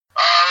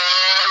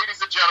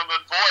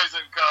gentlemen, boys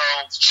and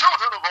girls,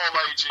 children of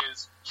all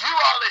ages, you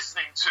are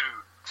listening to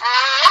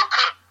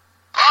Broken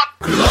But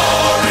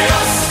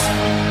Glorious!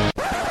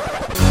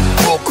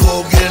 Hulk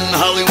Hogan,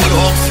 Hollywood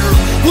Hulkster,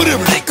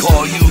 whatever they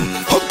call you,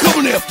 I'm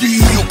coming after you,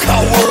 you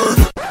coward!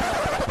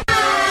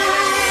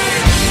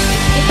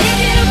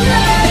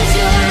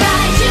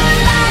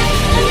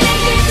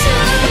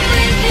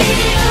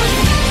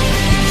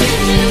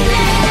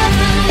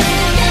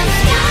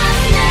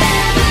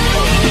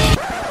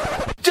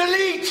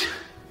 Delete!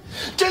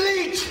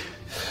 Delete!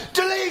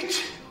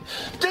 Delete!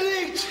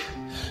 Delete!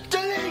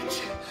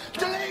 Delete!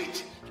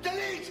 Delete!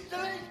 Delete!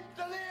 Delete!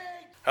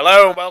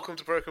 Hello and welcome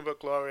to Broken But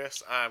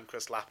Glorious. I'm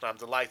Chris Lapp and I'm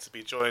delighted to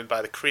be joined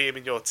by the cream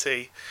in your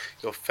tea,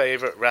 your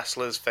favourite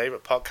wrestler's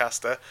favourite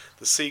podcaster,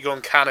 the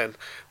Seagun Cannon,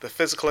 the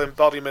physical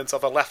embodiment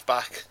of a left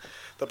back,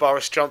 the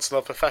Boris Johnson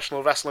of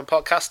professional wrestling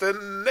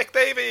podcasting, Nick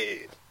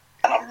Davey.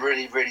 And I'm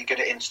really, really good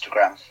at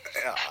Instagram.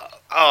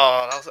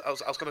 I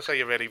was going to say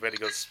you're really, really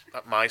good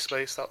at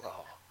MySpace.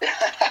 Well,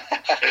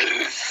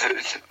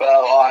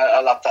 I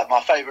love that.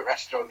 My favourite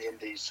wrestler on the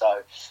Indies.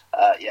 So,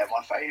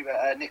 my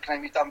favourite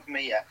nickname you've done for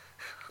me, yeah.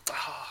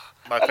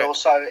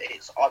 Also,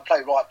 I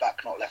play right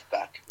back, not left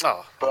back.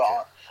 Oh, but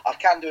okay. I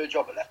can do a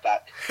job at left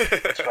back.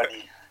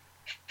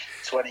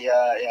 20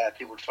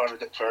 people trying to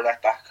look for a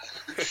left back.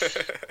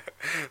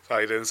 How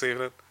are you doing this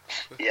evening?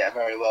 Yeah,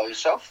 very well.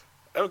 Yourself?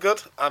 I'm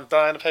good. I'm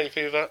dying of hay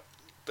fever.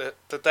 The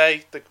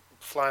day the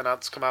flying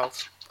ants come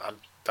out, I'm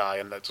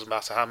dying. It doesn't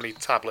matter how many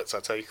tablets I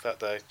take that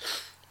day.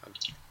 And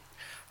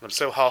I'm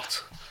so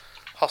hot.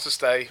 Hottest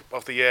day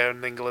of the year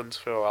in England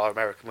for our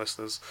American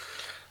listeners.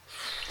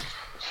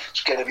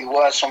 It's going to be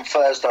worse on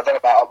Thursday. I don't know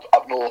about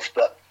up north,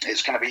 but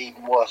it's going to be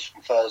even worse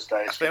on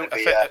Thursday. I think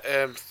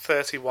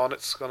 31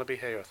 it's going to be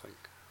here, I think.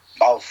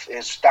 Oh,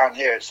 it's down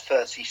here. It's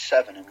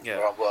 37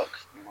 where I work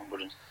in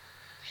Wimbledon.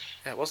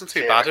 Yeah, it wasn't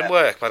too bad in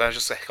work, but I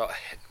just got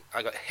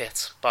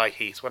hit by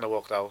heat when I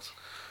walked out.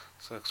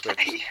 So it's one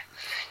of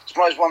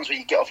those ones where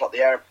you get off like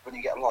the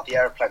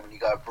aeroplane when you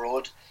go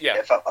abroad. Yeah,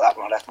 it felt like that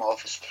when I left my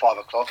office at 5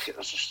 o'clock. It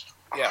was just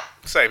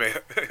same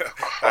here.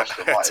 I had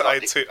two fans.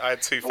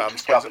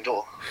 I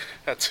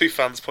had two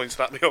fans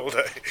pointing at me all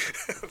day.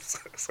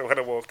 So when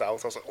I walked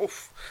out, I was like,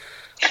 oof.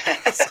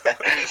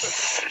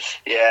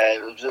 Yeah,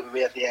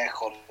 we had the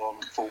aircon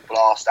on full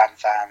blast and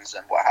fans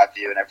and what have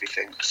you and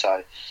everything.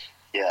 So.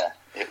 Yeah,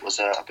 it was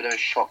a bit of a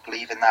shock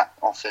leaving that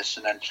office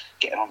and then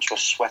getting onto a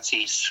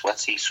sweaty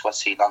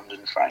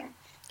London train.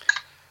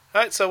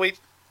 Right, so we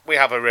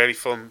have a really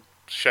fun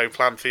show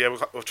planned for you.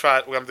 We're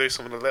going to do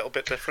something a little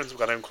bit different. We're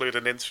going to include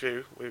an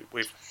interview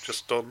we've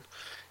just done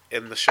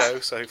in the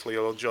show, so hopefully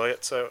you'll enjoy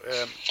it. So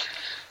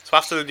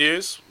after the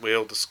news,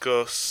 we'll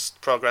discuss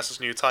Progress's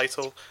new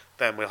title.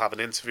 Then we'll have an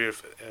interview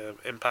with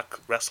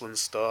Impact Wrestling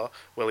star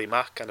Willie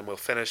Mack, and then we'll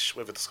finish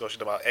with a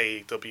discussion about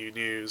AEW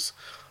news,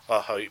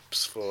 our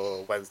hopes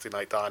for Wednesday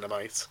Night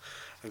Dynamite,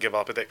 and give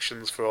our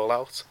predictions for All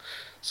Out.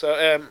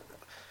 So,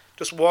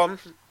 just one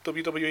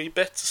WWE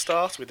bit to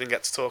start. We didn't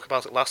get to talk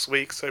about it last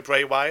week, so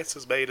Bray Wyatt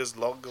has made his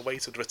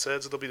long-awaited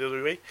return to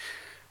WWE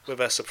with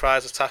a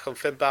surprise attack on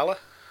Finn Balor.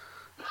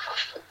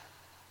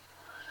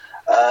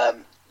 I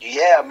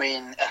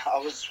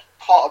was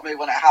part of me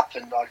when it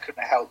happened. I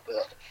couldn't help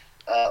but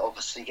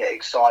obviously get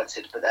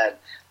excited, but then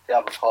the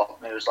other part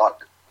of me was like,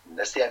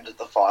 that's the end of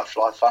the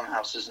Firefly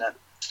Funhouse, isn't it?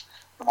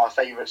 One of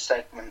my favourite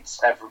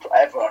segments ever,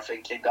 I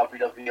think, in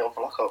WWE, of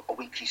like a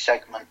weekly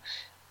segment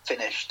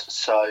finished.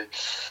 So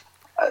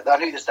I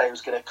knew this day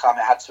was going to come.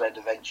 It had to end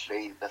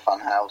eventually, the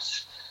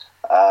Funhouse.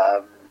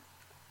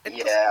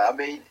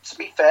 To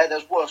be fair,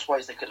 there's worse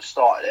ways they could have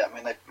started it. I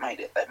mean, they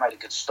made a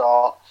good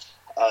start.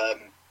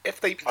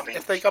 If they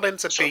got him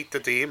to beat the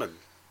Demon,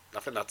 I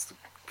think that's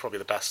probably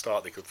the best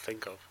start they could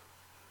think of.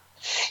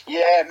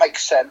 Yeah, it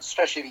makes sense,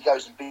 especially if he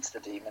goes and beats the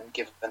Demon,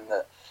 given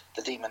that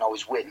the Demon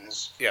always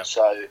wins. Yeah.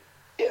 So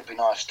it'd be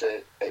nice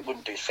it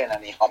wouldn't do Finn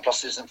any harm.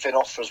 Plus, isn't Finn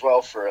off as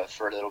well for a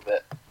little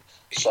bit?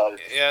 So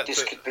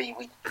could be.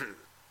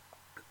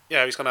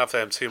 Yeah, he's going to have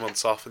 2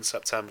 months off in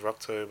September,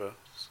 October.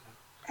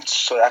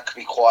 So it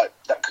could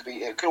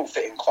all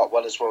fit in quite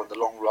well as well in the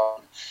long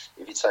run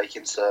if you take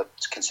into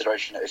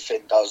consideration that if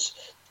Finn does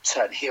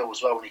turn heel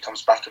as well when he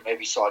comes back and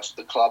maybe sides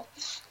with the club,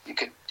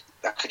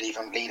 that could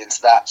even lead into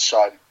that.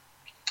 So.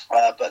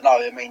 But no,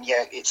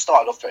 it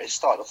started off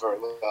very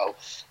well.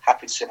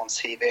 Happy to see him on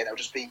TV, and it'll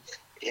just be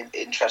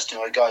interesting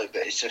when I go.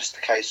 But it's just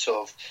a case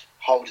of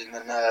holding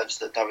the nerves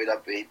that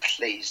WWE,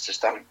 please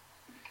just don't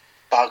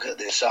bugger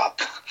this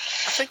up.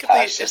 I think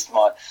that is just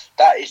my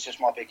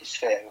biggest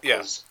fear,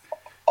 because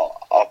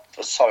I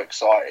was so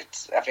excited.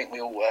 I think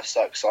we all were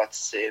so excited to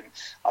see him.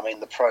 I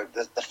mean, the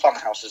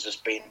Funhouse has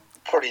just been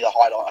probably the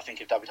highlight, I think,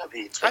 of WWE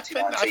in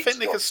 2019. I think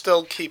they could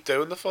still keep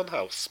doing the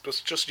Funhouse,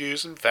 but just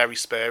use him very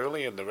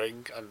sparingly in the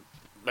ring, and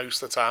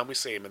most of the time we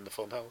see him in the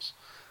Funhouse.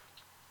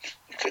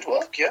 It could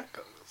work, yeah.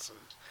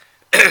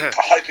 I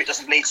hope it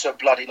doesn't lead to a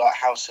bloody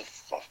House of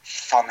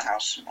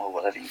Funhouse or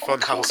whatever you want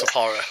to call it. Funhouse of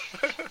Horror.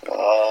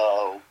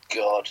 Oh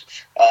God!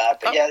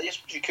 But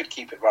you could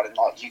keep it running.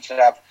 Like you could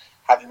have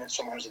him in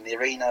sometimes in the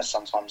arena,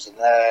 sometimes in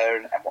there,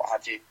 and what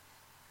have you.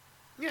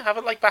 Yeah, have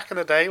it like back in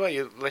the day where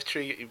you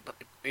literally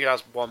he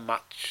has one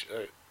match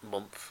a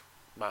month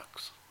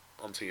max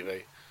on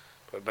TV,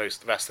 but the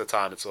rest of the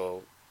time it's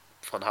all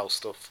Funhouse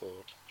stuff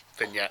or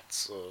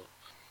vignettes or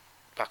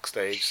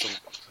backstage.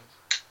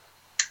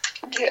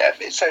 Yeah,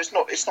 so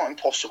it's not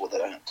impossible they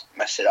don't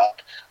mess it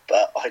up,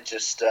 but I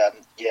just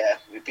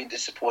we've been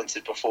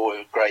disappointed before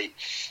with great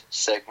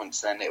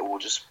segments, and then it all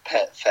just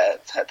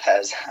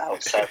pairs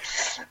out. So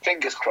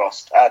fingers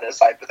crossed. But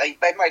they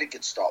made a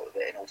good start with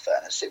it. In all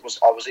fairness,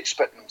 I was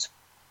expecting them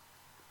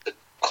to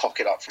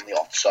cock it up from the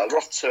off. So we're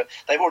off to.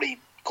 They've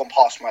already gone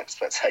past my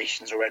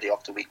expectations already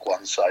after week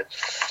 1. So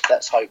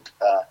let's hope.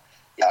 I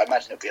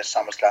imagine it'll be a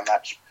SummerSlam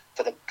match.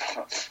 For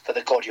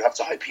the God, you have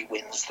to hope he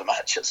wins the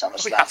match at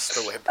SummerSlam. He has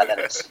to win. And then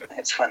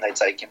it's when they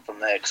take him from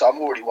there. Because I'm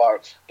already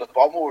worried. But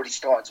I'm already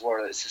starting to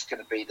worry that it's just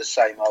going to be the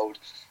same old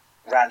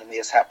randomly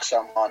attack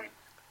someone,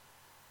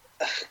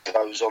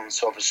 goes on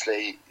to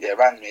obviously,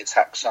 randomly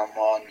attack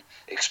someone,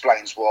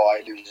 explains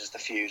why, loses the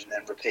feud, and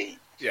then repeat.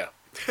 Yeah.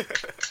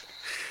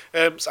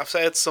 I've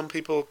heard some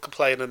people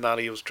complaining that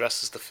he was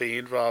dressed as the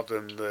Fiend rather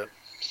than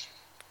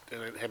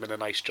him in a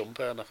nice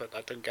jumper, and I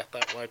don't get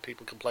that, why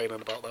people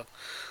complaining about that.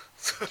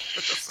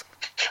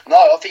 No,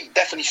 I think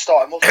definitely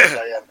start him off as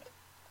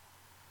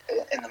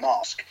in the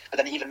mask. But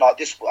then even like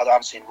this, I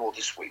haven't seen Raw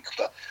this week,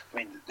 but I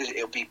mean,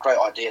 it would be a great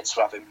idea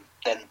to have him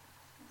then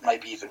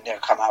maybe even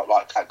come out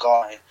like that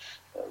guy,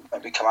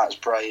 maybe come out as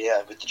Bray,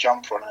 with the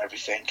jumper on and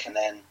everything, and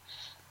then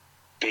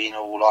being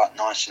all like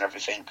nice and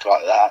everything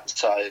like that.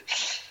 So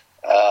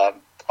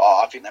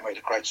I think they made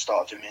a great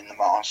start of him in the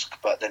mask,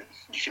 but then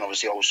you can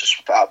obviously always just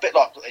swap it out, a bit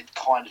like they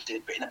kind of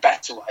did, but in a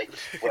better way,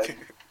 when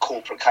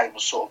Corporate Kane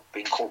was sort of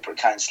being Corporate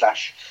Kane /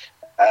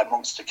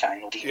 Monster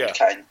Kane or Demon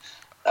Kane.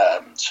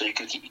 So you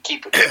could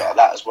keep it like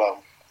that as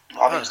well.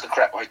 I think it's the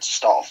correct way to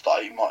start off, though.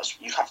 You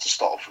have to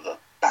start off with a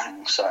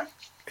bang. So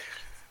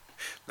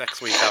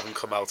next week, have him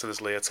come out in his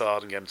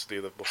leotard and get him to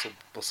do the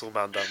muscle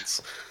man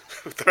dance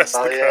with the rest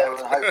of the crowd.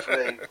 Well,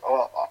 hopefully,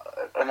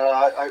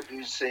 I hope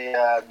you see.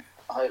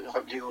 I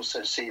hope you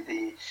also see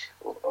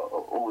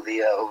all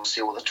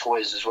the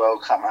toys as well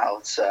come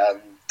out.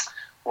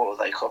 What are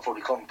they called? I've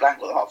already gone blank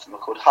what half of them are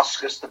called.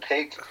 Huskus the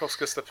Pig.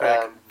 Huskus the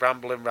Pig.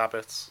 Rambling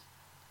Rabbits.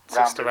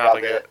 Sister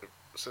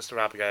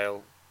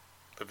Abigail.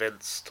 The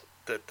Vince.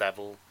 The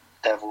Devil.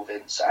 Devil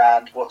Vince.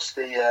 And what's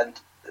the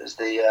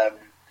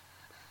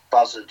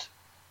Buzzard?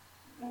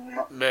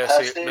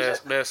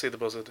 Mercy the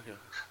Buzzard. Yeah.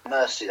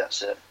 Mercy,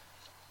 that's it.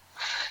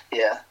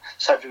 Yeah,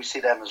 so hopefully we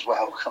see them as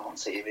well come on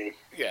TV.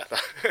 Yeah.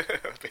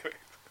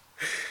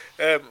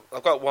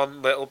 I've got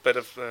one little bit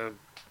of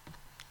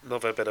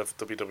another bit of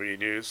WWE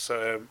news.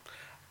 So,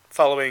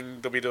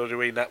 following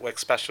WWE Network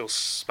special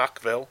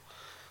Smackville,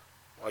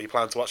 are you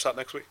planning to watch that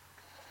next week?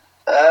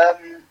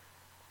 In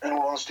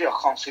all honesty, I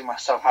can't see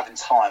myself having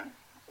time,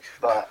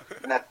 but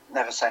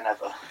never say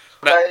never.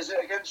 No. Is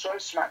it again? Sorry,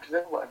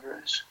 Smackville, whatever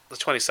it is. The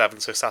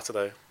 27th, so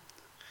Saturday.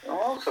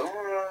 Oh, okay.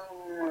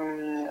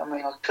 I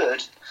mean, I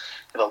could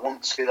if I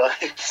want to, though.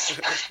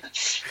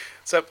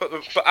 So, but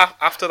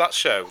after that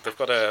show, they've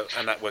got a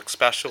network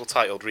special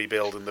titled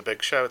 "Rebuilding the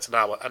Big Show." It's an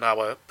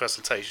hour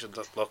presentation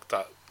that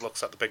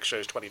looks at the Big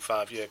Show's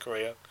 25-year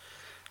career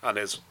and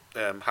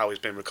how he's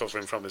been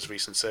recovering from his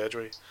recent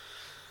surgery.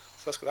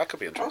 So that could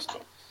be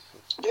interesting.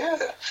 Yeah.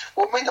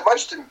 Well, I mean, the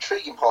most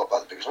intriguing part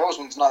about the Big Show, I always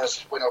wanted to know is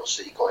when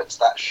obviously he got into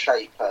that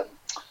shape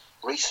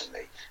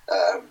recently.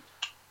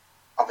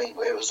 I mean,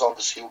 it was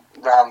obviously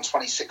around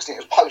 2016. It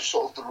was post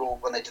sort of the Raw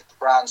when they did the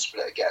brand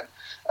split again.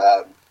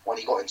 When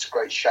he got into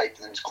great shape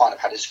and then kind of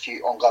had his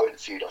ongoing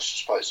feud, I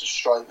suppose, with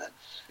Strowman.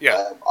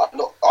 Yeah. I had a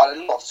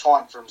lot of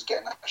time for him to get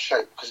in that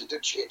shape because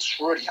it's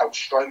really helped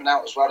Strowman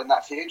out as well in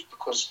that feud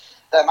because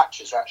their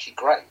matches are actually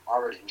great. I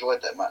really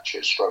enjoyed their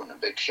matches, Strowman and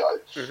Big Show.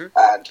 Mm-hmm.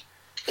 And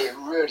it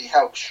really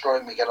helped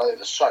Strowman get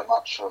over so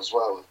much as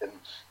well with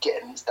him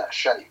getting into that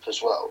shape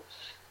as well.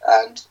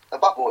 And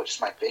above all, it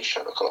just made Big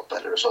Show look a lot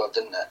better as well,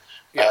 didn't it?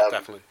 Yeah,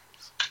 definitely.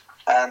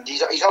 And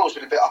he's always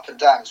been a bit up and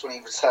down. Because when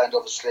he returned,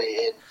 obviously,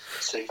 in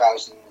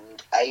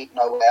 2008,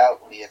 No Way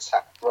Out, when he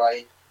attacked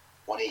Bray,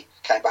 when he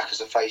came back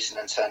as a face and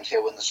then turned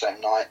heel in the same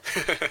night,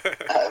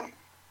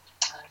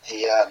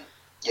 he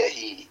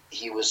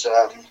was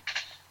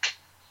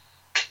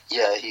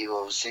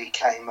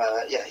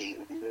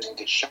in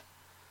good shape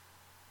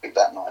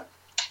that night,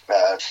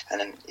 and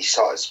then he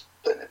started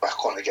putting it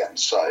back on again.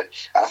 So,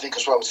 and I think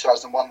as well,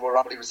 2001 Royal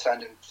Rumble, he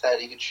returned in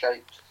fairly good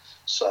shape.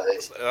 So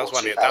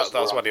that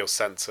was when he was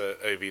sent to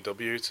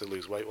OVW to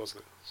lose weight,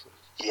 wasn't it? So.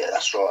 Yeah,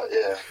 that's right.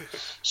 Yeah.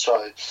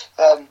 So,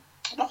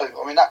 no,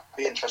 I mean that'd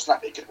be interesting.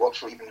 That'd be a good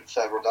watch, or even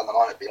further on down the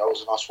line, it'd be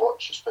always a nice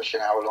watch, especially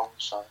an hour long.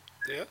 So.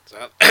 Yeah.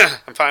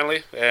 And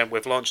finally,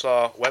 we've launched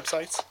our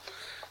website.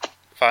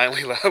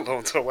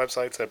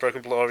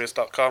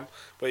 brokenglorious.com,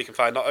 where you can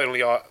find not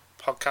only our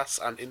podcasts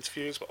and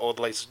interviews, but all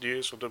the latest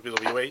news from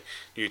WWE,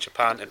 New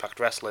Japan, Impact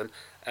Wrestling,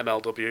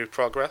 MLW,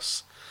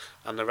 Progress,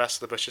 and the rest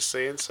of the British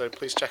scene, so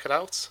please check it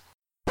out.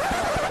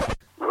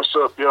 What's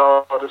up,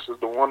 y'all? This is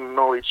the one and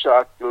only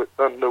Chocolate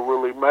Thunder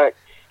Willie Mack,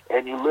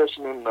 and you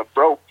listening to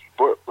Broke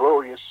but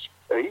Glorious.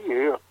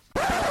 Yeah.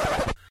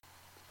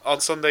 on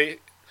Sunday,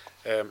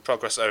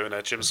 Progress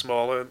owner Jim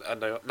Smallman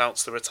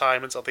announced the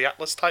retirement of the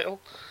Atlas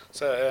title.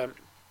 So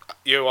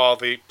you are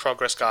the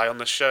Progress guy on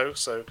the show.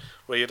 So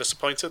were you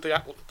disappointed the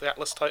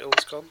Atlas title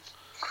was gone?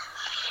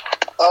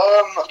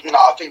 No,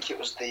 I think it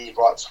was the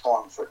right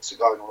time for it to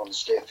go. In all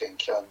honesty, I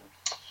think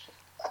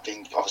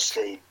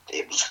obviously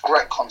it was a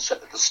great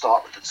concept at the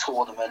start of the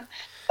tournament.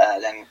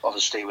 Then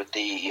obviously I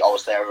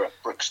was there at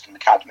Brixton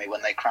Academy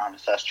when they crowned the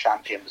first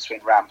champion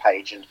between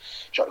Rampage and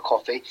Joe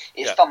Coffey.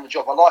 It's done the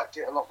job. I liked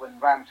it a lot when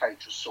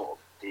Rampage was sort of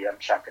the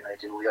champion. They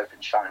did all the open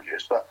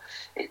challenges, but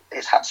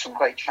it's had some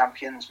great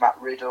champions: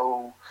 Matt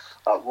Riddle,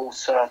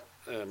 Walter.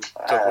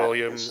 Doug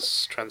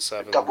Williams, Trent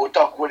Seven. Doug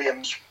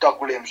Williams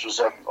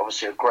was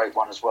obviously a great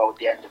one as well at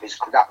the end of his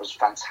career. That was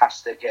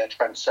fantastic. Yeah,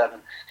 Trent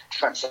Seven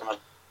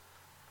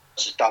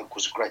versus Doug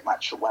was a great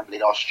match at Wembley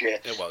last year.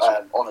 It was.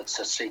 Honoured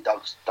to see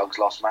Doug's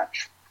last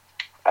match,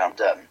 and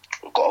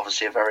we've got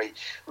obviously a very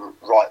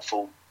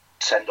rightful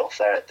send off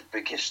there at the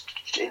biggest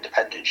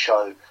independent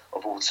show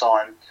of all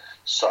time.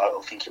 So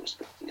I think it was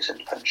the biggest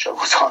independent show of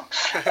all time.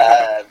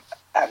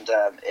 And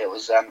it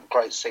was a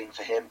great scene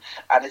for him,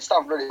 and it's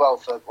done really well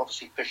for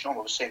obviously pushing on.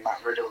 We've seen Matt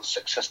Riddle, the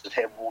success of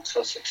him,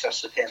 Walter,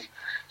 success of him.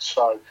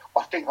 So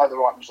I think the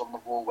writing was on the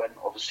wall when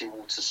obviously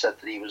Walter said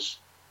that he was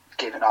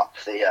giving up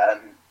the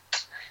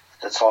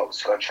title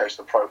to go and chase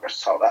the Progress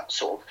title. That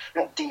sort of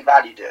not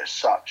devalued it as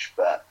such,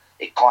 but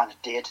it kind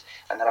of did.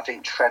 And then I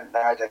think Trent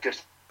made a good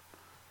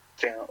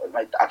thing.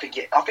 I think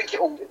it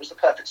was the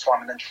perfect time,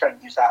 and then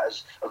Trent used that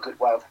as a good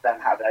way of them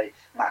have a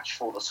match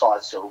for the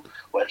title,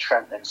 where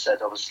Trent then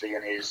said, obviously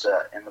in his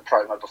in the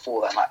promo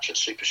before that match at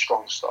Super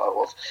Strong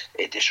Style, of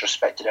it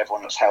disrespected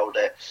everyone that's held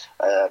it,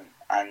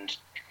 and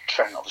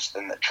Trent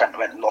obviously then Trent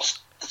went and lost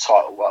the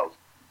title. Well,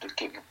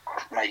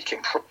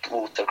 making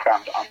Walter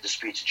crowned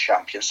undisputed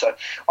champion. So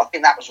I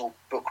think that was all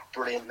booked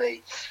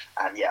brilliantly,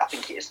 and yeah, I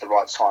think it is the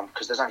right time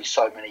because there's only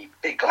so many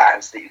big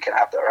lands that you can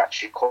have that are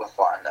actually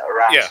qualifying that are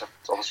around to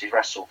obviously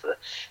wrestle for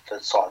the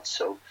title.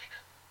 So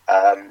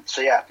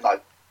yeah, no,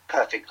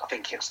 perfect. I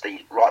think it's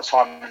the right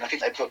time, and I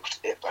think they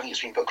booked it. I think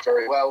it's been booked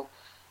very well,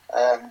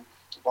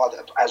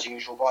 as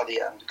usual by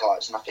the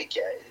guys, and I think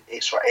it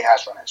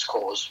has run its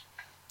course.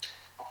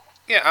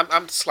 Yeah,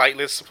 I'm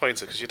slightly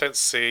disappointed because you don't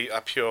see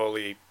a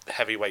purely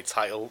heavyweight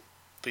title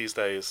these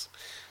days.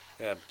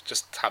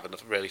 Just having a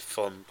really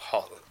fun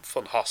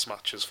hoss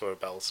matches for a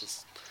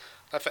belt.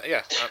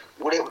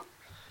 Well,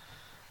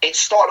 it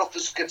started off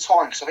as a good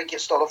time because I think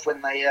it started off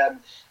when they.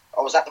 I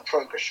was at the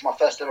Progress. My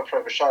first ever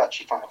Progress show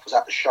actually, funny enough, was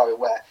at the show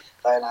where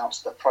they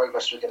announced that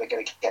Progress were going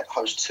to get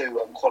host 2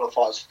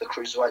 qualifiers for the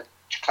Cruiserweight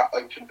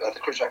Open, the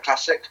Cruiserweight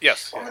Classic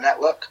on the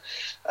network.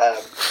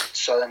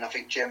 So then I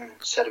think Jim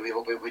said we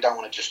don't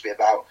want to just be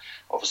about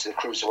obviously the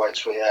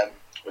Cruiserweights. We're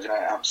going to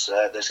announce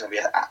there's going to be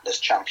an Atlas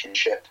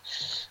Championship.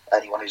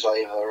 Anyone who's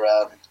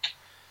over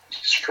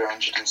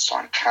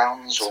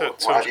 £300 or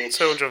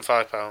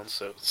 £205.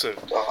 So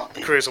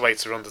the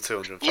cruiserweights are under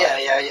 205.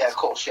 Yeah, of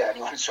course. Yeah,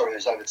 anyone who's over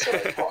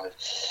 205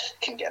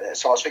 can get it.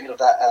 So I was thinking of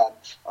that.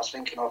 I've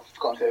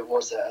forgotten who it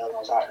was that when I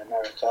was out in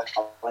America.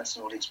 I went to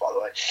New Orleans, by the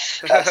way.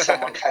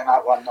 Someone came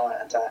out one night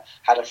and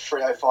had a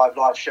 305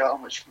 live shirt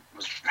on, which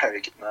was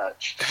very good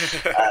merch.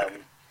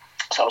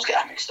 So I was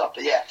getting mixed up,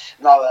 but yeah,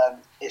 no,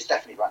 it's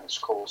definitely run its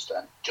course.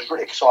 Then just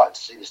really excited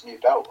to see this new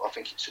belt. I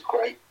think it's a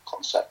great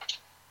concept.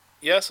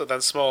 Yeah, so then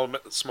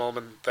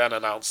Smallman then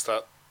announced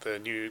that the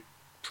new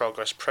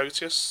Progress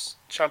Proteus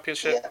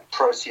Championship. Yeah,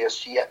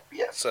 Proteus, yeah.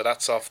 So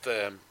that's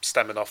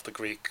stemming off the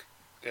Greek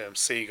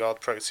sea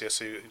god Proteus,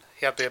 who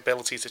he had the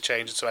ability to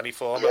change into any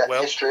form at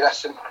will. History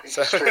lesson.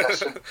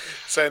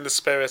 So in the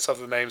spirit of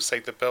the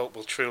namesake, the belt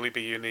will truly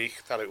be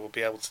unique, that it will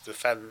be able to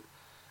defend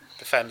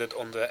it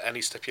under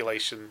any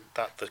stipulation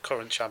that the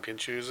current champion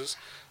chooses.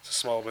 So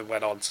Smallman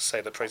went on to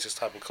say the Proteus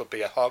title could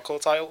be a hardcore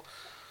title,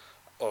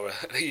 or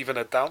even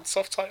a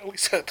down-soft title, he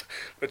said,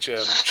 which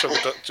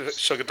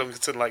Sugar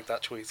Dunkerton liked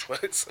that tweet. Where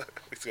it's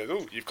like,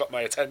 "Oh, you've got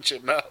my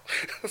attention now."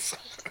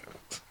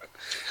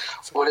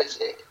 Well, I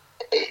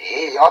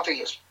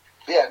think it's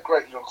a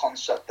great little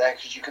concept there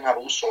because you can have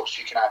all sorts.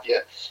 You can have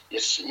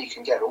you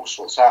can get all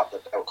sorts out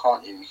of the belt,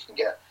 can't you? You can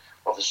get.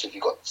 Obviously, if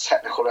you've got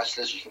technical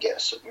wrestlers, you can get a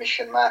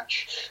submission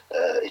match.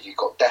 If you've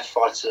got death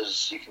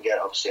fighters, you can get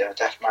obviously a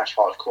death match,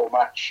 hardcore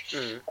match.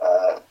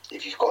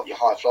 If you've got your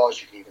high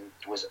flyers, you can even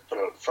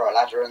throw a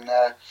ladder in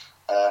there.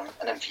 And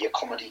then for your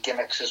comedy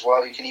gimmicks as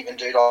well, you can even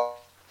do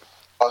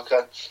like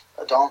a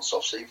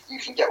dance-off. So you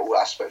can get all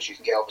aspects. You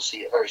can get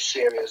obviously a very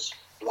serious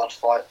blood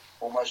fight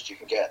almost. You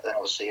can get then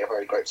obviously a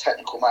very great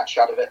technical match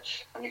out of it.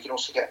 And you can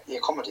also get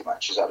your comedy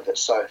matches out of it.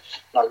 So,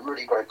 no,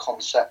 really great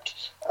concept.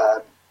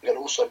 You can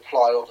also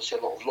apply, obviously,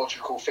 a lot of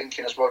logical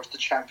thinking as well to the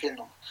champion.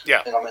 Yeah.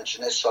 I think I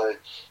mentioned this, so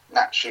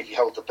naturally, if you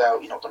hold the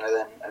belt, you're not going to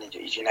then, and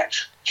if your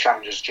next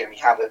challenger is Jimmy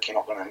Havoc, you're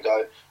not going to then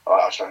go, all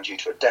right, I'll challenge you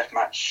to a death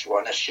match, or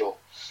unless you're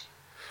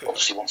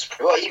obviously want to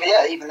prove,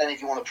 even then,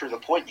 if you want to prove a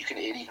point, it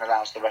even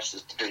allows the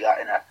wrestlers to do that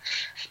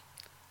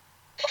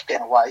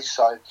getting away.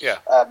 So Yeah.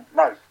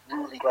 No,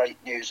 really great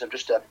news. I'm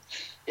just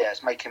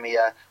it's making me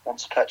want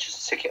to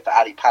purchase a ticket for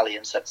Ali Pali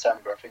in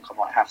September. I think I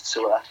might have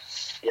to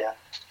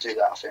do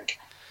that. I think.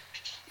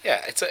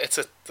 Yeah,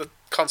 the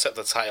concept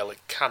of the title. It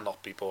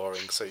cannot be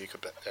boring. So you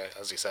could,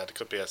 as you said, it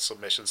could be a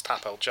submissions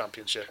tap out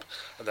championship,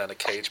 and then a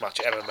cage match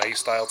MMA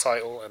style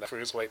title, and a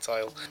cruiserweight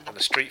title, and a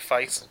street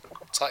fight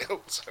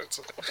title. So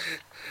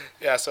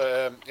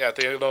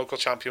the inaugural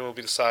champion will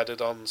be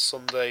decided on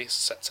Sunday,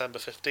 September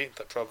 15th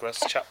at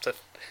Progress Chapter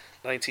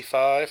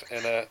 95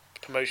 in a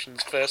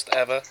promotion's first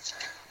ever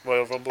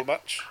Royal Rumble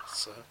match.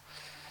 So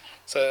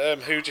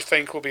who do you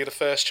think will be the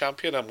first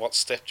champion, and what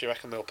stick do you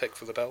reckon they'll pick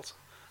for the belt?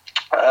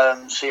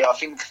 I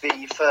think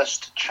the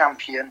first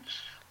champion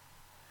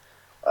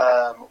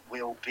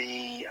will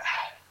be,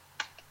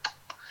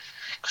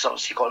 because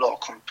obviously you've got a lot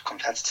of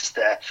competitors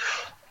there.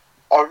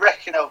 I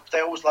reckon they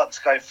always like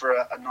to go for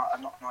a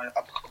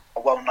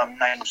well-known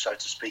name, so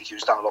to speak,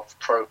 who's done a lot of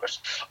progress.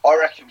 I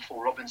reckon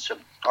Paul Robinson.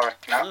 I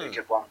reckon that would be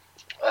a good one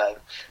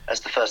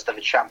as the first ever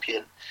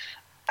champion,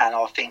 and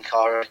I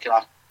reckon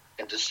I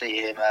to see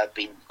him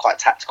being quite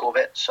tactical of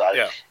it. So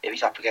if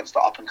he's up against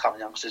the up-and-coming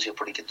youngsters, he'll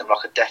probably give them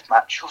like a death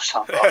match or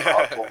something, like a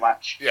hardcore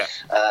match. Yeah.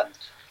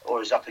 Or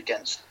he's up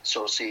against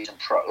sort of season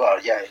pro.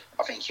 Well, yeah,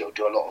 I think he'll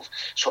do a lot of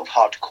sort of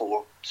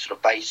hardcore sort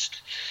of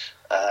based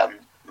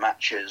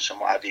matches and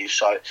what have you.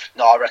 So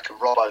no, I reckon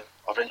Robbo.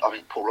 I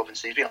think Paul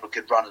Robinson. He's been on a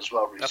good run as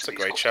well recently. That's a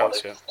great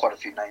chance. Quite a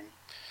few names.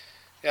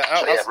 Yeah,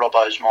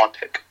 Robbo's my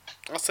pick.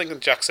 I was thinking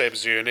Jack Sabre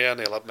Jr. and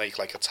he'll make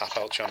like a tap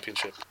out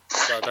championship.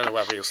 So I don't know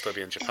whether he'll still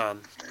be in Japan.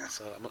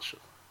 So I'm not sure.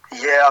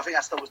 Yeah, I think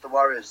that was the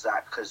worry is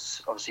that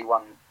because obviously he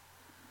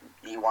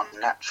won not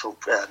natural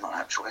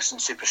wrestling,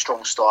 super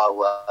strong style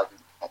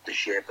not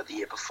this year but the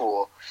year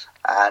before,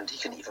 and he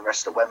couldn't even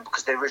wrestle when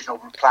because the original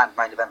planned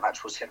main event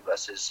match was him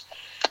versus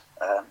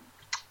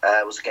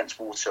was against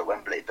Walter at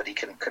Wembley, but he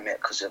couldn't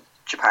commit because of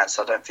Japan.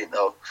 So I don't think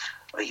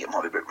I think it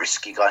might be a bit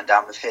risky going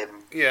down with him.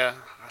 Yeah.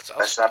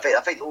 I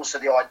think also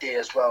the idea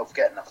as well of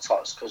getting other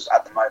titles, because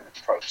at the moment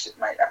the progress it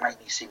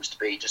mainly seems to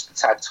be just the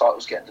tag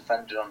titles getting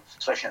defended on,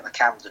 especially at the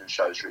Camden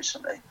shows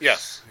recently.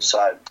 Yes.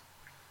 So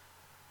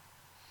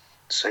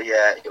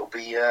yeah, it'll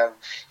be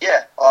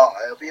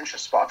it'll be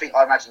interesting. But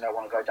I imagine they'll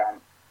want to go down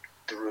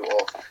the route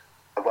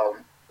of a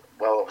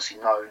well obviously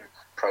known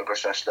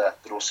progress wrestler,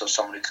 but also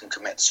someone who can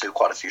commit to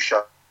quite a few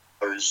shows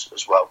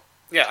as well.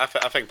 Yeah,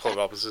 I think Paul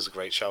Robbins is a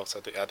great shout.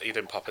 He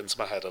didn't pop into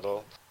my head at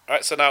all.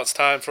 Alright, so now it's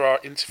time for our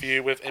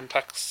interview with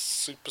Impact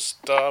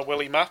superstar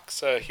Willie Mack.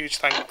 So huge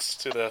thanks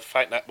to the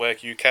Fight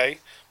Network UK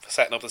for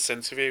setting up this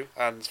interview,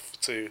 and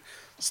to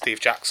Steve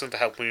Jackson to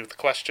help me with the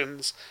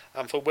questions,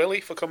 and for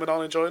Willie for coming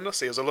on and joining us.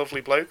 He was a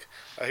lovely bloke.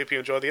 I hope you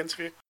enjoyed the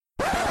interview.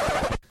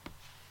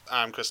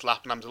 I'm Chris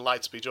Lapp, and I'm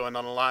delighted to be joined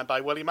on the line by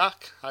Willie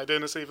Mack. How you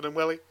doing this evening,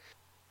 Willie?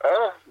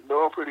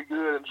 Doing pretty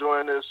good,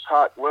 enjoying this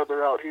hot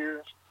weather out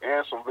here,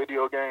 and some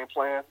video game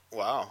playing.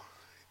 Wow.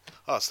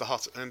 Oh, it's the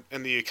hot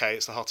in the UK.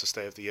 It's the hottest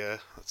day of the year.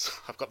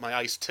 I've got my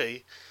iced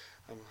tea.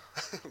 I'm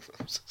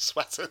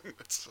sweating.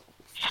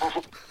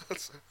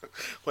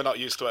 We're not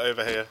used to it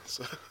over here.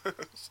 So.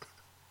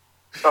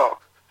 Oh.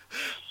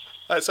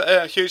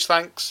 So huge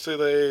thanks to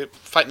the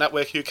Fight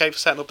Network UK for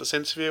setting up this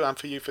interview, and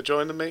for you for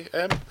joining me.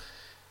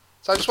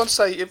 So I just want to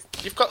say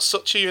you've got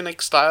such a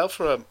unique style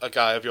for a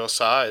guy of your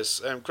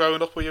size.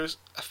 Growing up, were you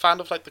a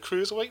fan of like the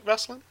cruiserweight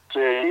wrestling?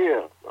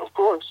 Yeah, of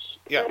course.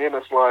 Yeah. And then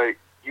it's like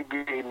you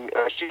being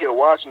here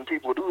watching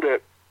people do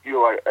that.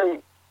 You're like, hey,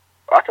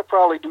 I could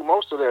probably do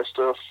most of that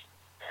stuff,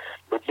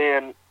 but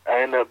then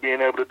I end up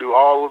being able to do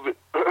all of it.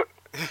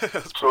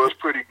 So it's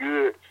pretty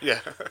good. Yeah.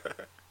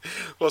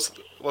 Was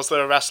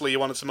there a wrestler you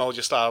wanted to mold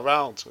your style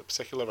around? A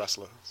particular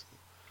wrestler?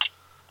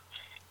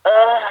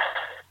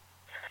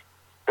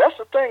 That's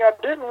the thing. I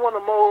didn't want to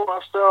mold my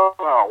style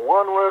around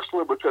one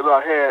wrestler because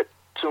I had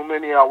too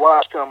many I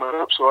watched coming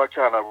up, so I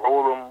kind of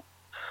rolled them,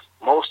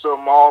 most of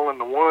them all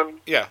into one.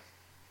 Yeah.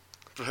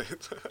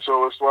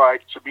 So it's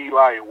like to be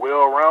like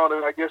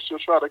well-rounded, I guess you'll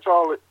try to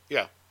call it.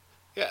 Yeah.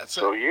 Yeah.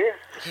 So yeah.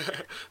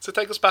 So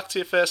take us back to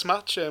your first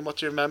match, and what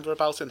do you remember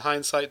about it in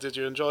hindsight? Did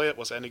you enjoy it?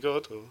 Was it any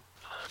good? Or?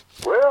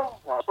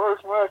 Well, my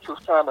first match was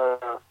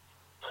I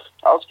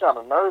was kind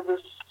of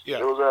nervous. Yeah.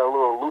 It was at a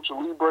little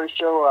Lucha Libre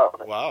show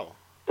out Wow.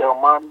 in El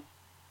Monte.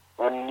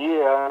 And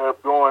yeah, I ended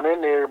up going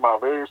in there, my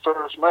very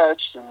first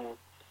match, and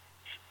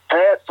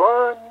had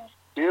fun,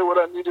 did what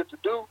I needed to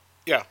do.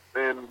 Yeah.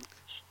 And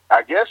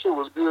I guess it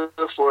was good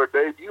for a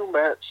debut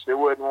match. It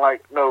wasn't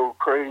like no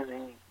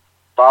crazy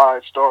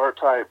 5-star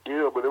type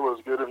deal, but it was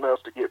good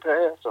enough to get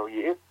past. So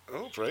yeah.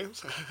 Oh,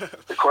 brilliant.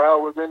 The crowd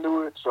was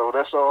into it, so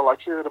that's all I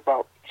cared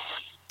about.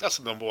 That's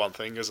the number one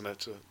thing, isn't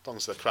it? As long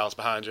as the crowd's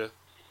behind you.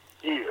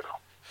 Yeah.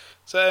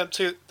 So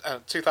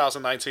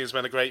 2019 has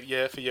been a great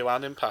year for you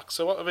and Impact.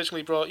 So what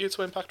originally brought you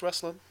to Impact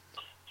Wrestling?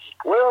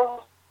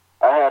 Well,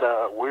 I had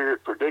a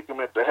weird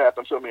predicament that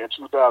happened to me in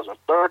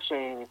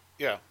 2013.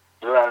 Yeah.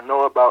 That I didn't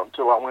know about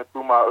until I went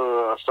through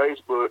my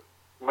Facebook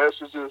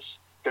messages.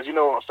 Because, you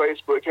know, when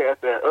Facebook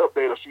had that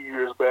update a few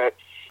years back,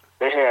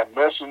 they had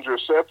Messenger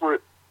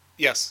separate.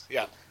 Yes,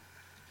 yeah.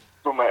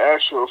 from an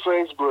actual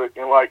Facebook,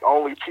 and like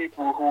only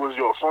people who was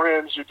your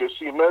friends you could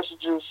see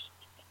messages.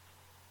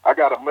 I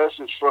got a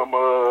message from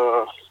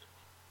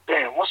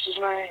what's his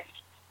name?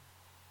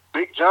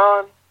 Big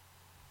John.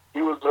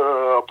 He was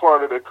a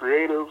part of the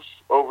creative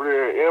over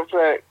there at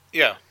Impact.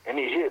 Yeah. And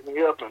he hit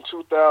me up in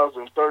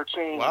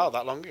 2013. Wow,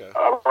 that long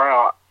ago.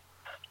 Around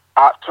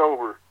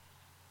October,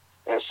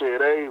 and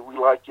said, "Hey, we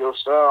like your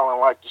style and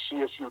like to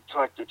see if you'd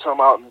like to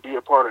come out and be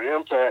a part of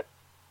Impact."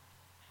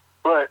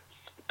 But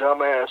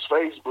dumbass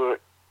Facebook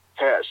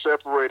had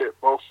separated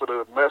both for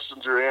the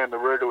Messenger and the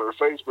regular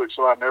Facebook,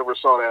 so I never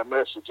saw that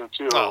message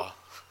until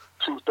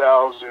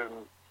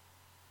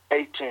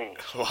 2018.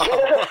 Wow.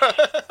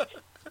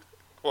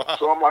 Wow.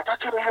 So I'm like, I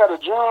could have had a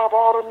job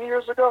all them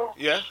years ago.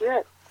 Yeah.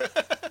 Shit.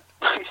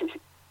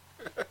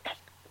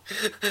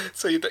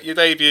 So you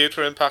debuted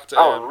for Impact.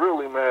 I was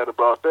really mad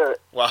about that.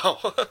 Wow.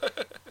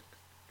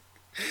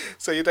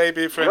 So you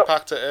debuted for Yep.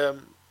 Impact at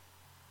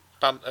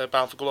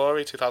Bound for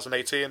Glory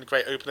 2018.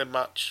 Great opening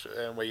match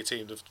where you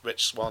teamed with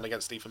Rich Swann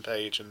against Ethan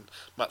Page and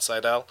Matt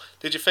Sydal.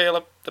 Did you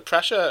feel the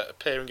pressure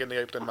appearing in the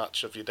opening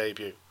match of your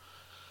debut,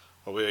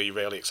 or were you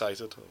really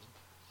excited?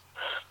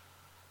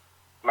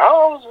 Now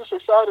I was just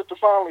excited to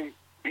finally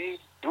be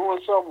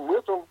doing something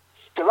with him,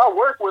 because I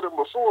worked with him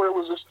before. It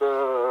was just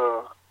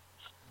the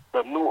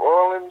New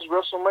Orleans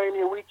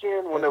WrestleMania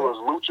weekend when there was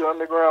Lucha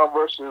Underground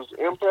versus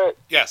Impact.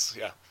 Yes,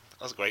 yeah,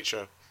 that was a great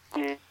show.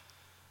 Yeah,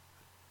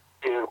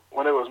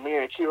 when it was me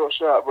and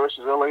Killshot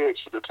versus LAX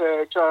for the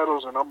tag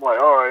titles, and I'm like,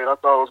 all right, I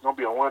thought it was gonna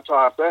be a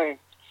one-time thing.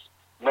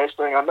 Next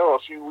thing I know, a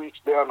few weeks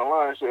down the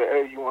line, said,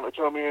 "Hey, you want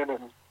to come in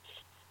and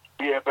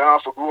be at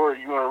Bound for Glory?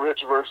 You and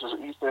Rich versus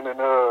Ethan and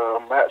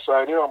Matt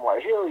Sydal." I'm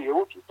like, hell yeah,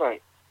 what you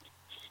think?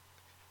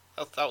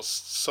 That was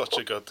such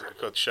a good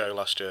show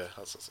last year.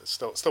 It's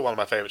still one of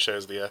my favourite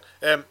shows of the year.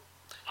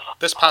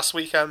 This past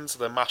weekend,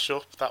 the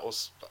mashup, that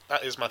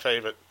is my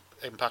favourite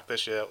Impact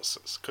this year.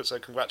 So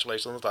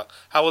congratulations on that.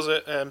 How was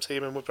it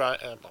teaming with not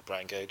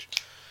Brian Cage,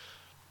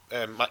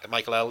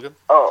 Michael Elgin?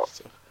 Oh,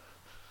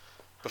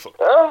 Before.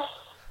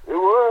 it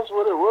was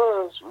what it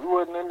was. We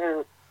wasn't in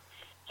there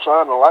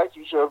trying to like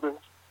each other.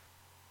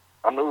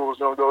 I knew it was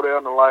gonna go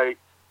down to like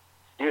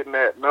getting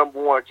that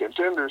 #1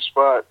 contender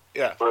spot.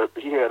 Yeah. But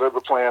he had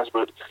other plans.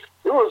 But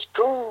it was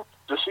cool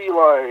to see,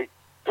 like,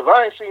 because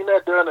I ain't seen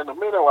that done in a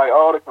minute. Like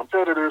all the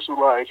competitors who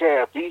like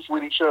had beef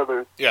with each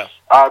other, Yeah.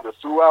 either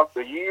throughout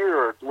the year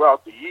or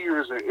throughout the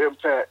years in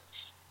Impact,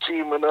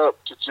 teaming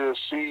up to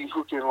just see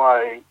who can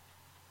like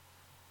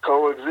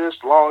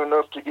coexist long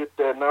enough to get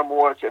that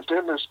 #1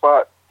 contender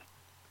spot.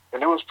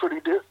 And it was pretty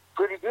good.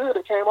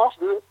 It came off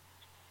good.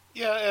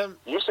 Yeah.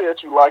 You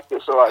said you liked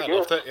it, so I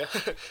guess. Loved it, yeah.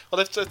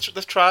 Well,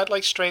 they've tried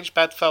like strange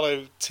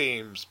bedfellow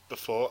teams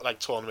before, like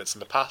tournaments in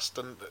the past,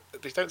 and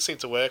they don't seem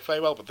to work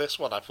very well. But this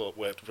one I thought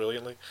worked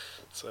brilliantly.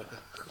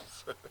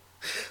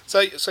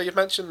 So you've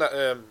mentioned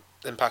that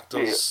Impact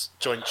does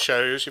joint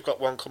shows. You've got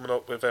one coming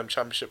up with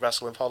Championship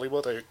Wrestling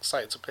Hollywood. Are you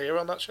excited to appear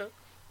on that show?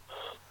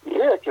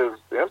 Yeah, because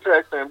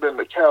Impact ain't been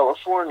to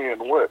California in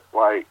what,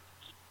 like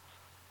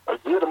a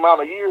good amount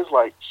of years,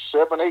 like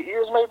 7, 8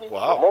 years maybe,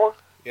 Wow. or more.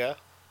 Yeah.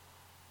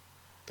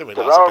 Because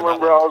I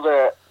remember I was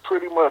at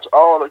pretty much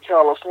all the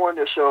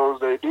California shows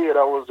they did.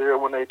 I was there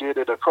when they did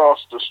it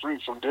across the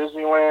street from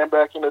Disneyland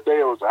back in the day.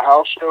 It was a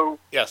house show.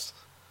 Yes.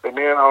 And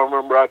then I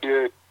remember went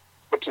to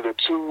the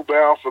 2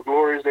 Bound for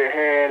Glories they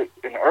had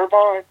in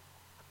Irvine.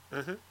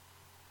 Mhm.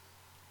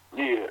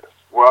 Yeah,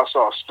 where I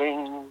saw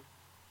Sting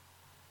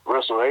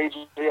wrestle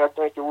AJ, I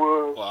think it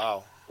was.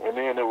 Wow. And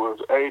then it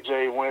was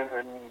AJ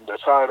winning the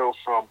title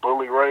from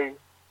Bully Ray.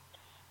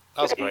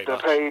 That was a great Ethan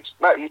match. Page,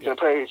 not Ethan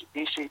Page,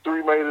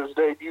 EC3 made his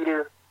debut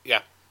there.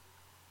 Yeah.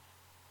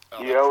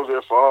 Yeah, I was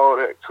there for all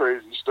that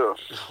crazy stuff.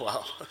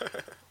 Wow.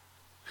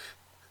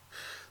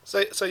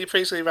 So you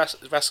previously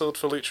wrestled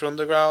for Lucha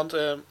Underground.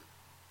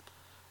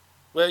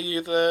 Were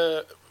you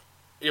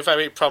you're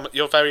very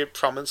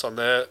prominent on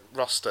their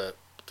roster.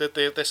 Did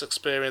this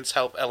experience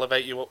help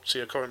elevate you up to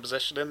your current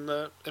position in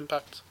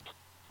Impact?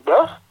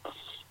 Yeah,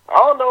 I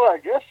don't know. I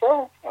guess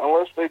so.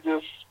 Unless they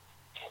just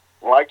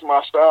liked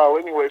my style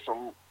anyway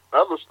from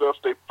other stuff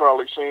they've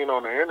probably seen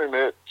on the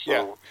internet.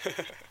 So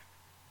Yeah.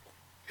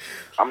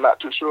 I'm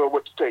not too sure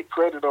what to take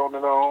credit on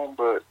it on,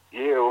 but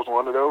yeah, it was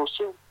one of those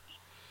too.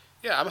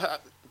 Yeah, I'm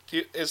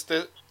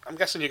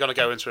guessing you're going to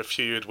go into a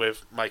feud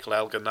with Michael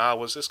Elgin now.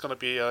 Was this going to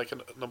be like a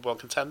 #1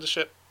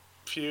 contendership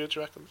feud,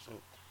 do you reckon?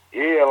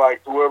 Yeah,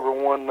 like whoever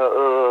won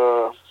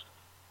the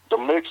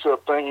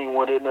mix-up thingy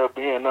would end up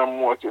being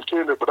 #1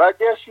 contender, but I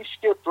guess he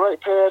skipped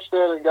right past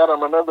that and got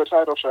him another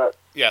title shot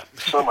Yeah.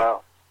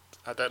 somehow.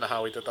 I don't know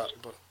how he did that,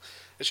 but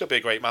it should be a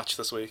great match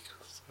this week.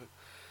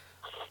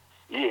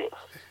 Yeah.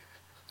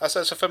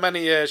 So for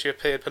many years you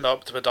appeared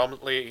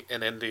predominantly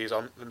in indies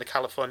in the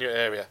California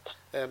area.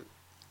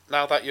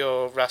 Now that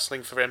you're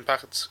wrestling for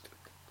Impact,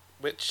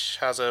 which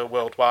has a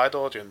worldwide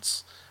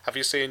audience, have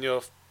you seen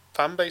your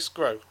fan base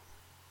grow?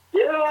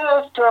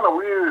 Yeah, it's kind of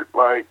weird.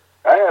 Like,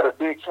 I had a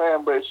big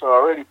fan base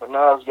already, but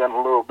now it's gotten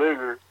a little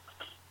bigger.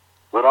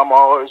 But I'm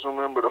always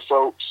remember the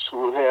folks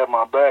who had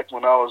my back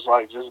when I was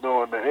like just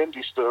doing the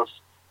indie stuff.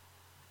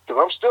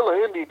 Because I'm still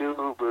an indie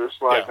dude, but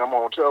it's like I'm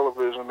on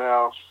television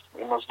now,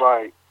 and it's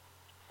like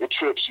it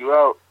trips you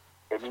out,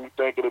 and you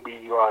think it'll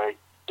be like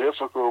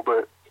difficult.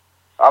 But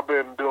I've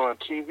been doing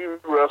TV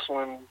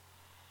wrestling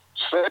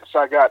since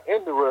I got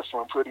into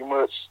wrestling, pretty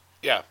much.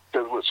 Yeah.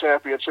 Because with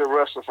Championship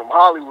Wrestling from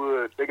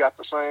Hollywood, they got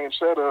the same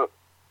setup.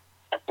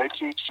 They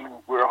teach you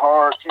where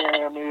hard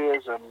cam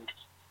is and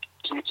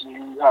teaching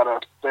you how to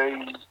stay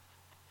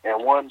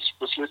in one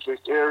specific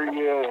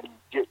area and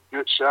get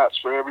good shots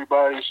for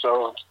everybody.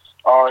 So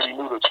I already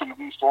knew the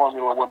TV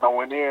formula when I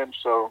went in,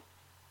 so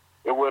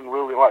it wasn't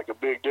really like a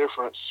big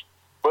difference.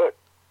 But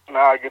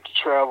now I get to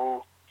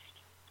travel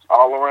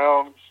all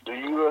around the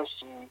U.S.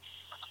 and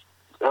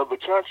other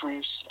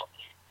countries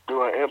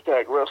doing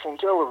Impact Wrestling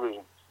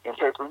television and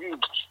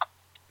pay-per-views.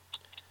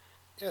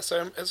 Yeah,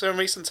 so in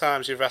recent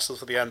times you've wrestled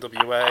for the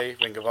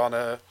NWA, Ring of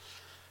Honor,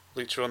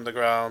 Lucha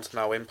Underground,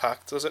 now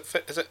Impact. Do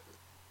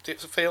you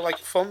feel like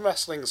fun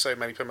wrestling so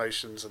many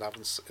promotions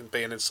and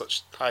being in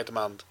such high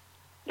demand?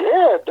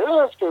 Yeah, it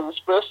does, because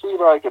especially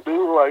like a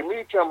dude like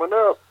me coming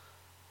up,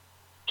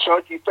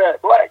 chunky,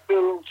 fat black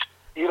dude,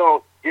 you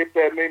don't get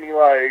that many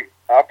like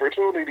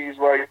opportunities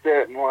like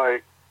that, and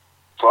like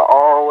for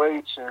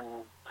ROH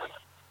and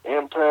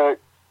Impact,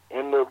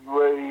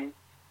 NWA,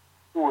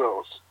 who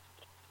else?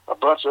 A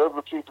bunch of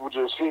other people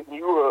just hitting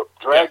you up,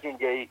 Dragon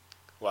Gate.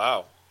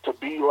 Wow. To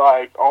be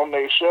like on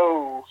their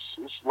shows,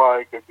 it's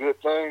like a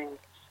good thing,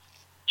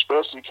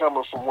 especially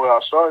coming from where I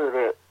started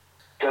at.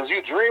 Because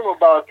you dream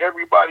about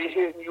everybody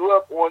hitting you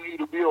up, wanting you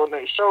to be on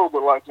their show,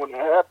 but like when it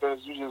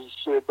happens, you just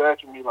sit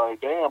back and be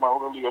like, damn, I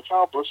really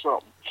accomplished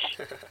something.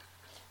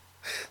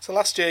 So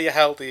last year you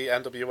held the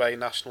NWA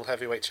National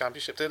Heavyweight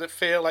Championship. Did it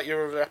feel like you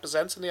were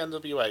representing the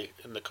NWA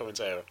in the current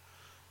era?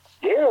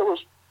 Yeah, it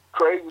was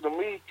crazy to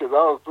me because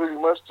I was pretty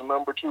much the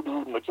number 2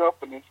 dude in the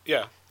company.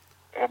 Yeah.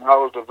 And I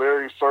was the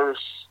very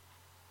first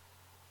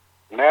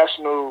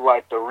national,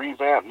 like the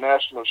revamped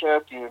national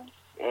champion,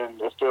 and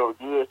it felt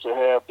good to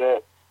have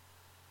that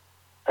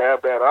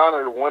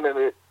honor, winning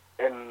it,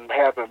 and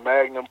having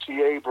Magnum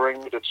TA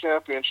bring me the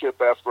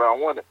championship after I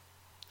won it.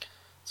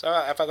 So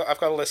I've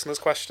got a listener's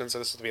question, so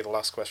this will be the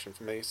last question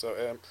for me.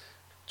 So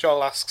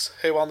Joel asks,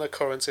 who on the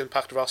current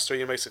Impact roster are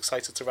you most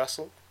excited to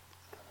wrestle?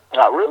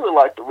 I really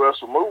like to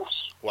wrestle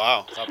Moose.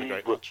 Wow, that'd be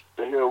great. What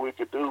the hell we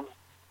could do,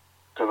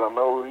 because I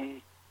know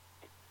he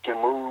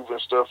can move and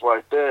stuff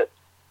like that,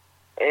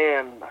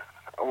 and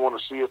I want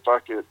to see if I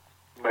could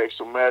make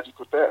some magic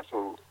with that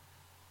food.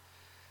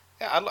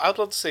 Yeah, I'd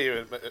love to see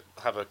you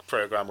have a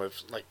program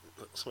with like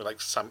something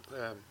like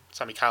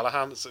Sammy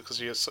Callahan, because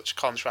you have such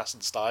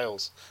contrasting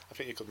styles. I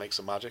think you could make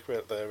some magic with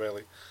it there,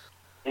 really.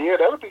 Yeah,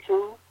 that would be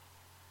cool.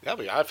 Yeah,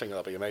 I think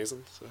that'd be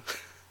amazing. So.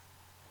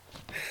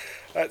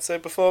 Right, so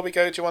before we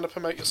go, do you want to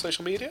promote your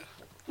social media?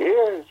 Yeah,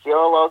 if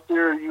y'all out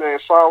there, you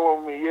ain't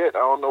following me yet, I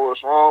don't know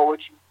what's wrong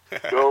with you.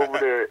 Go over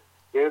there,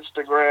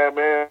 Instagram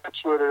and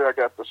Twitter. I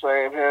got the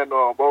same handle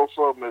on both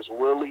of them. It's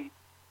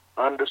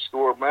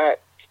Willie_Mac.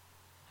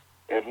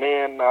 And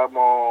then I'm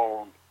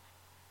on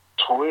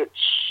Twitch.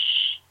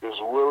 It's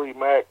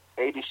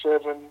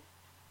WillieMac87.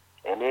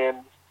 And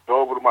then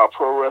go over to my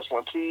Pro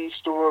Wrestling Tees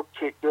store,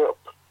 picked up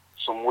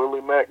some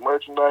Willie Mac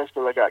merchandise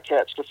because I got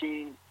cats to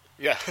feed.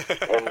 Yeah.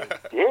 And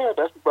yeah,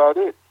 that's about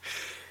it.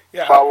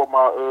 Yeah. Follow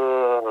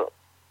my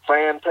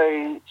fan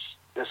page.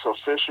 It's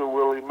Official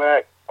Willie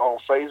Mac on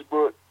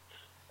Facebook.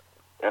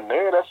 And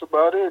then that's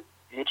about it.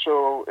 Get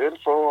your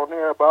info on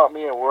there about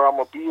me and where I'm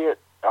going to be at.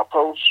 I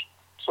post.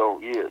 So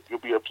yeah, you'll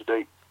be up to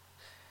date.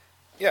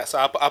 Yeah, so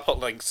I'll put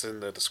links in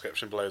the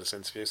description below this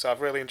interview. So I've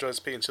really enjoyed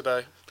speaking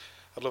today.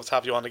 I'd love to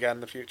have you on again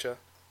in the future.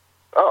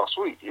 Oh,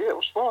 sweet. Yeah, it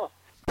was fun.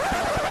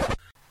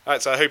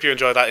 Alright, so I hope you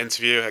enjoyed that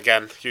interview.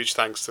 Again, huge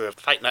thanks to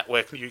Fight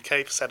Network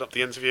UK for setting up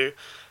the interview,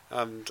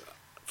 and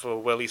for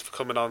Willie's for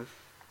coming on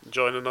and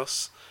joining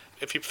us.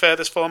 If you prefer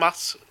this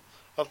format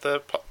of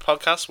the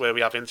podcast, where we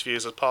have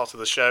interviews as part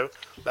of the show,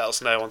 let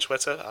us know on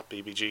Twitter at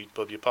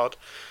bbgwpod,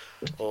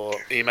 or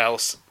email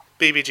us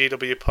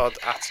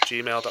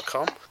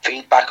bbgwpod@gmail.com.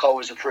 Feedback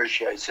always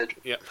appreciated.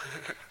 Yep.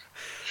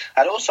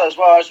 And also, as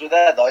well as we're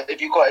there, though,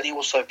 if you've got any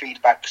also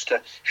feedbacks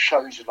to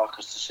shows you'd like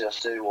us to see us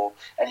do, or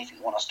anything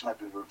you want us to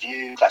maybe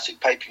review, classic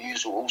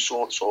pay-per-views or all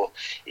sorts, or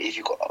if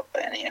you've got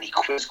any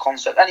quiz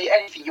concept,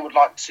 anything you would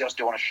like to see us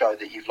do on a show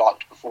that you've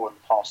liked before in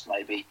the past,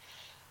 maybe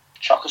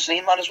chuck us an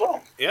email as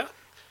well. Yeah,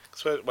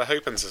 because we're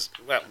hoping to,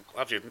 well,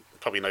 as you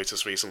probably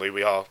noticed recently,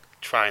 we are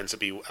trying to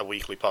be a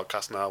weekly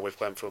podcast now. We've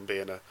went from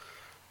being a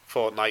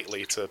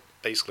fortnightly to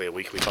basically a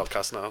weekly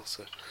podcast now,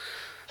 so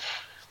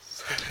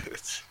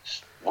it's...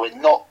 We're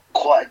not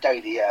quite a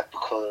daily yet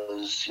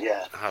because,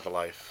 yeah. I have a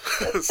life.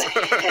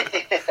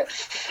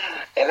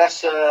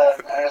 unless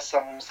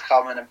someone's to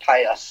come in and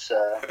pay us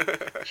a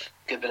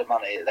good bit of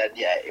money, then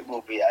yeah, it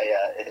will be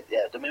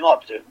then we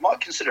might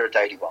consider a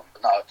daily one,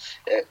 but no,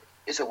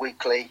 it's a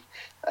weekly.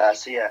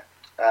 So yeah,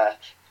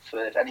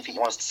 for anything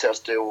you want us to see us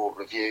do or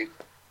review,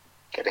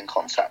 get in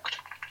contact.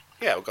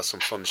 Yeah, we've got some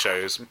fun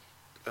shows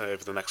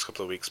over the next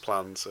couple of weeks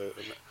planned. So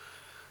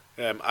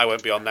I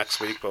won't be on next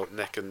week, but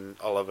Nick and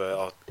Oliver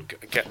are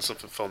getting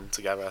something fun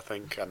together, I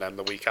think. And then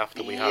the week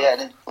after we have.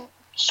 Yeah.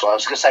 So I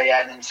was going to say,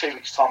 and in 2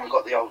 weeks' time we've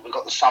got the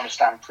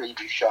SummerSlam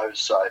preview show.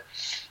 So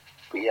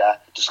we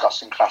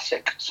discussing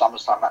classic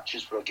SummerSlam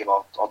matches. We'll give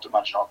I'd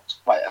imagine.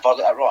 Wait, have I got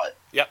that right?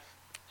 Yep.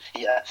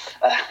 Yeah.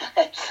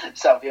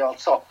 So it'll be our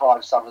top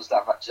 5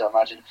 SummerSlam matches, I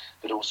imagine.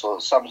 But also,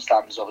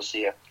 SummerSlam is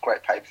obviously a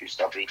great pay-per-view. So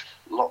there'll be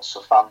lots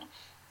of fun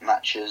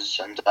matches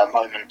and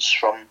moments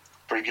from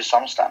previous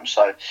SummerSlam.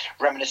 So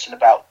reminiscing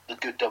about the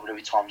good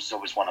WWE times is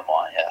always one of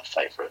my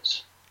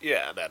favourites.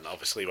 Yeah, and then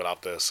obviously we'll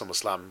have the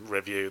SummerSlam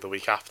review the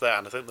week after,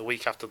 and I think the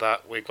week after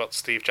that we've got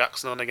Steve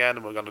Jackson on again,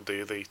 and we're going to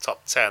do the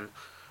top 10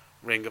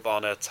 Ring of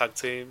Honor tag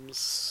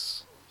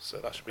teams, so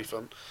that should be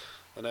fun.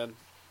 And then,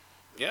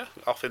 yeah,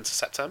 off into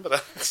September then.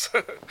 It's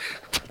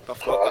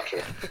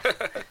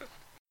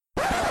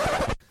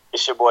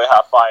your boy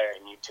Hot Fire,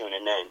 and you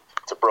tuning in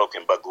to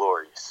Broken But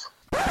Glorious.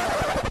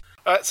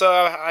 Alright, so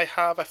I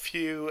have a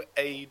few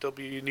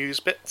AEW news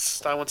bits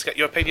that I want to get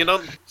your opinion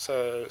on.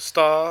 So,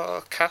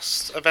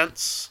 Starcast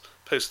Events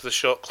posted a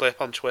short clip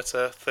on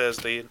Twitter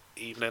Thursday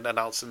evening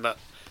announcing that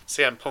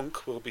CM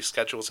Punk will be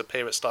scheduled to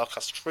appear at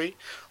Starcast 3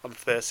 on the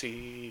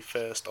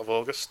 31st of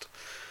August.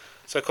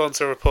 So, according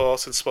to a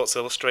report in Sports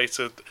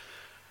Illustrated,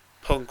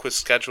 Punk was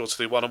scheduled to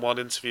do one-on-one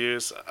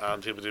interviews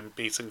and he would do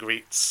meet and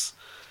greets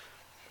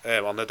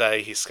on the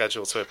day he's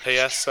scheduled to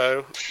appear.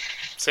 So,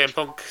 CM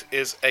Punk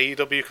is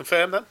AEW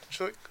confirmed then,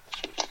 do you think?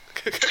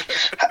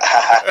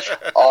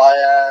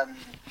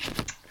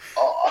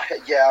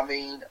 I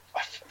mean,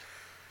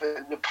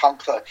 with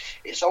Punk though,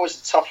 it's always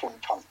a tough one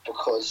with Punk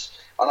because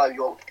I know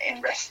you're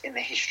in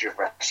the history of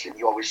wrestling,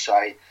 you always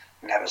say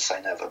never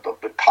say never,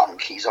 but with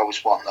Punk, he's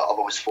always one that I've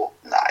always thought,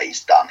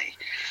 he's done.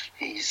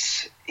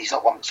 He's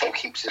not one that sort of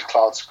keeps his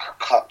cards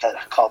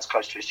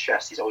close to his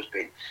chest. He's always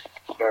been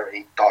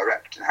very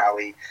direct in how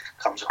he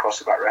comes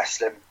across about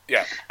wrestling.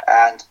 Yeah.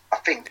 And I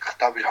think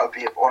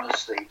WWE have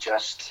honestly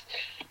just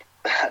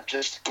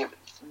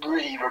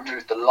really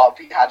removed the love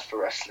he had for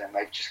wrestling.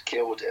 They've just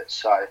killed it.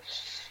 So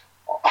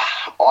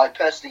I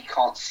personally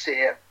can't see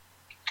it.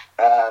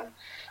 I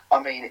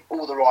mean,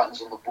 all the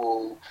writings on the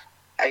wall.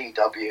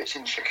 AEW, it's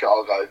in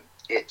Chicago.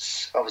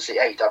 It's obviously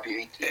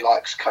AEW. He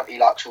likes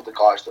all the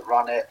guys that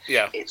run it.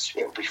 Yeah.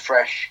 It'll be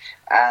fresh,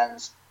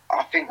 and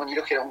I think when you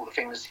look at all the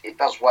things, it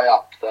does weigh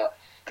up that.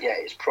 Yeah,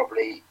 it's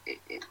probably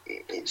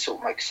it sort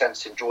of makes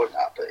sense enjoying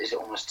that, but is it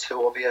almost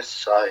too obvious?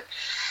 So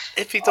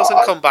if he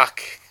doesn't come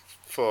back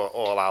for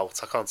All Out,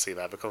 I can't see him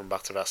ever coming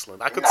back to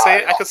wrestling. I could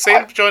see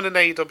him joining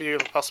AEW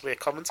and possibly a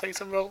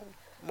commentating role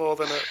more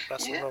than a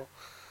wrestling role,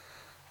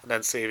 and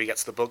then see if he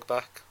gets the bug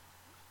back,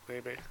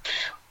 maybe.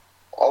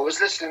 I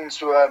was listening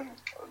to a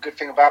good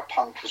thing about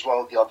Punk as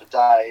well the other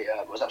day.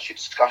 It was actually a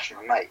discussion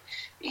with a mate.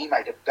 He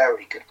made a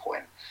very good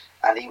point,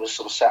 and he was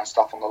sort of saying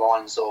stuff on the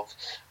lines of,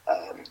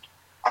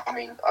 I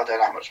mean, I don't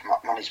know how much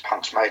money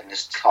Punk's made in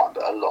this time,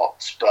 but a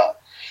lot.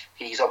 But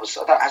he's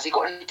obviously, has he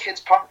got any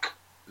kids, Punk?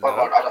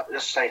 No.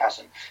 Let's say he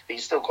hasn't.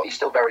 He's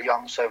still very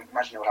young, so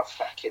imagine he'll have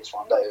fat kids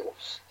one day, or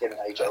him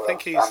and AJ. I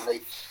think he's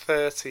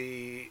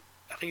 30.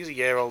 I think he's a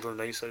year older than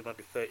me, so he might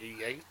be 38.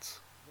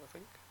 I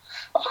think.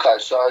 Okay,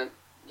 so.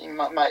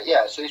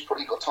 So he's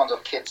probably got tons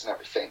of kids and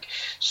everything.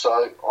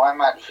 So I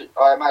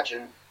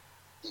imagine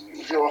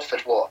if you're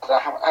offered what, I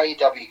don't know how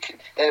AEW can.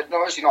 They're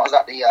obviously not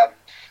exactly.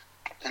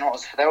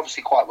 They're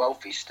obviously quite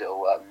wealthy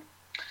still.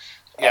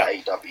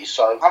 AEW.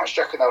 So how much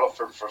do you reckon they'll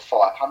offer him for a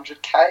fight?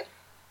 100K,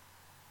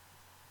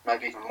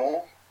 maybe even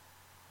more.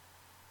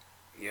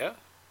 Yeah,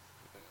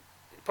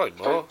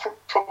 probably more.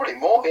 Probably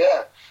more.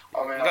 Yeah.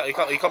 I mean,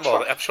 he got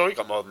more. I'm sure he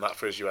got more than that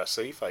for his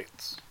UFC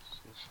fights.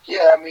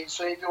 Yeah, I mean,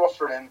 so if you're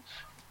offering him.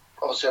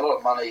 Obviously, a lot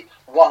of money.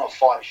 One-off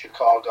fight in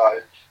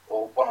Chicago,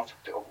 or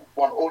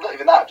or not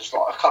even that, just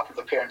like a couple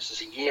of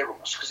appearances a year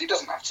almost, because he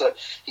doesn't have to.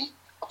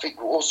 I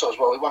think also as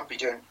well, he won't be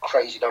doing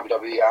crazy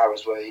WWE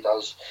hours where he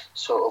does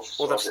sort of.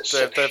 Well,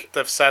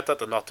 they've said that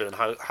they're not doing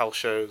house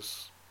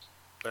shows.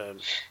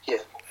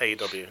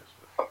 AEW.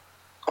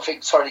 I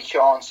think Tony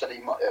Khan said I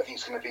think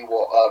it's going to be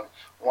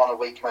one a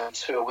week, maybe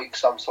 2 a week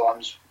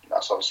sometimes.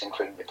 That's obviously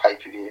including the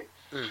pay-per-view.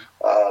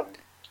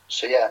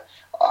 So yeah,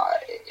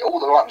 all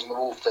the writings on the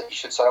wall that you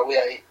should say,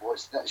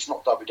 it's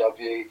not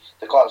WWE.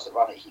 The guys that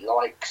run it, he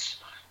likes.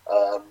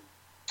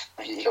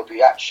 He'll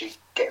be actually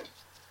getting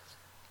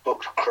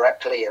booked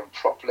correctly and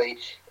properly,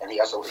 and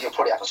he'll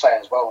probably have a say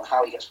as well on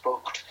how he gets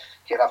booked.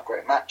 He'll have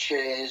great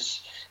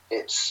matches.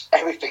 It's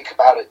everything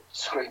about it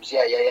screams,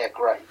 yeah,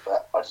 great.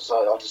 But I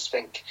just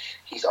think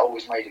he's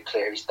always made it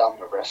clear he's done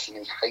with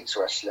wrestling. He hates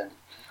wrestling.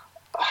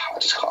 I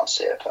just can't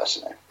see it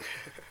personally.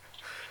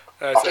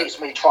 I think it's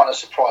me trying to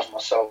surprise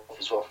myself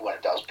as well for when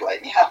it does play.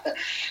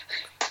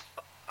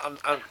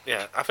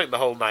 Yeah, I think the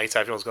whole night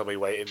everyone's going to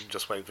be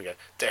just waiting for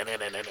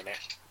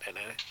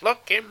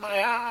look in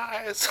my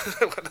eyes.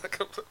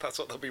 That's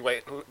what they'll be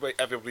waiting.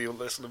 Everybody will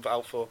listen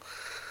out for.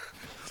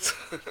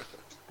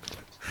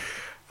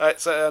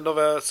 Right,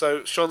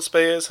 so Sean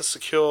Spears has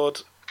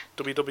secured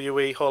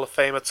WWE Hall of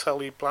Famer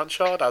Tully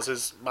Blanchard as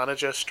his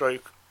manager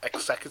stroke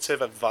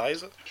executive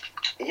advisor.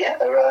 Yeah,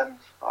 I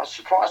was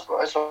surprised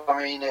by it. So,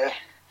 I mean,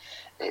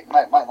 it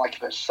might make a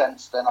bit of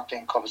sense then. I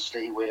think,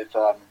 obviously, with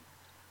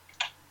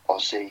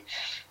obviously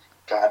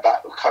going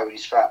back with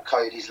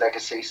Cody's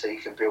legacy, so you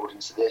can build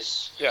into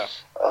this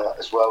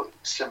as well.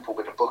 Simple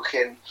bit of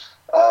booking.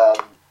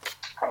 And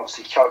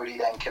obviously, Cody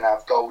then can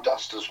have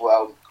Goldust as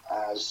well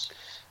as.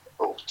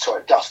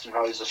 Dustin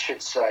Rhodes, I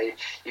should say.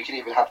 You can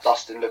even have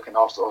Dustin looking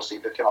after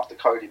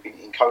Cody, being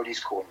in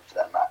Cody's corner for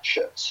their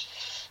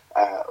matchups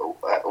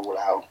all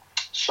out.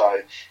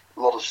 So a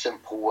lot of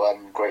simple,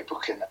 great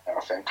booking there,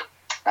 I think.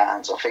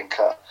 And I think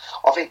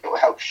it will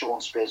help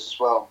Sean Spears as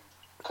well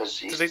because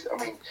do you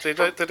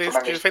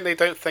think they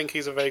don't think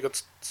he's a very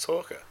good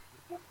talker?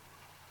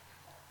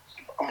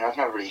 I mean, I've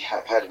never really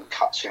heard him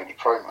cut too many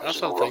promos.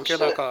 That's what I'm thinking.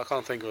 I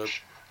can't think of it.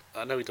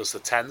 I know he does the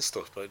 10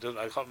 stuff, but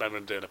I can't remember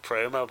him doing a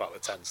promo about the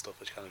 10 stuff,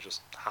 which kind of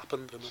just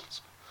happened, didn't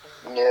it?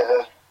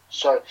 Yeah,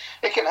 so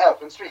it can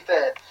help. And to be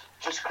fair,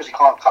 just because he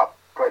can't cut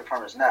great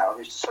promos now,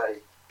 who's to say,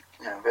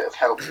 a bit of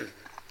help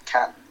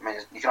can. I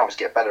mean, you can always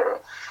get better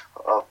at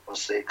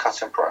obviously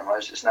cutting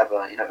promos. It's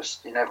never, you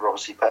never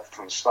obviously better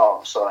from the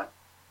start. So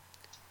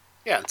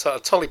yeah,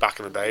 Tully back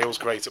in the day, he was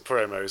great at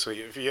promos. So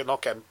if you're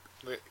not getting,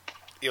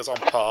 he was on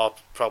par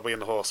probably in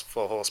the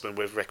Four Horsemen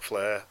with Ric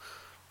Flair,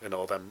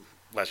 all them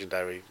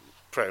legendary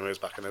promos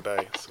back in the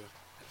day.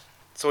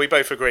 So we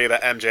both agree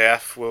that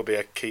MJF will be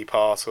a key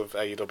part of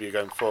AEW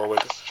going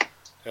forward.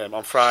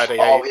 On Friday.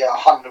 Oh yeah,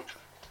 100%.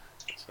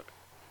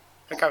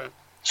 Okay.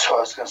 So I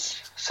was going to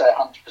say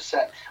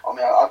 100%. I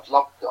mean, I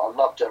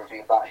loved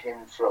everything about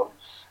him from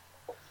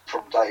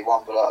day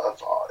one.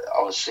 But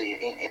obviously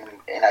in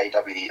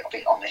AEW, I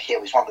think on the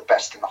heel, he's one of the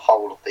best in the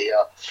whole of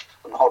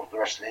the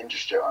wrestling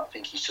industry. I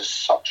think he's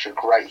just such a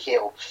great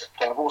heel.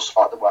 And I've also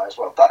liked the way as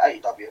well that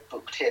AEW have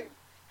booked him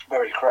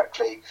very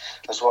correctly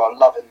as well.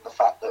 Loving the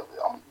fact that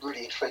I'm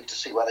really intrigued to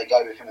see where they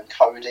go with him and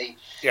Cody.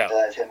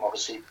 Yeah. Him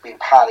obviously being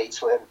pally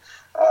to him.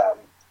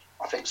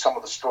 I think some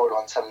of the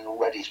storyline telling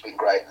already has been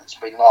great, and it's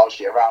been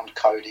largely around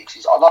Cody.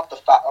 Because I've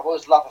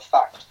always loved the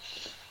fact.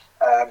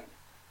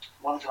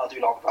 One thing I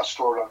do like about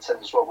storyline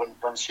telling as well,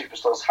 when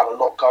superstars have a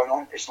lot going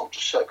on, it's not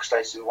just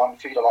circumstances in one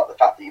feud. I like the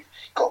fact that you've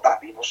got that,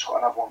 but you've also got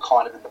another one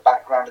kind of in the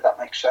background, if that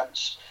makes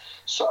sense.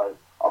 So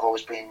I've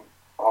always been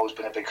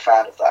a big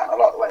fan of that, and I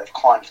like the way they've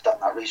kind of done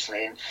that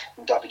recently in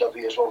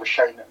WWE as well, with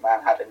Shane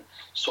McMahon having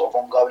sort of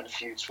ongoing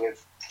feuds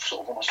with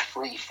sort of almost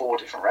 3-4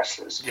 different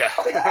wrestlers. Yeah.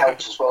 I think that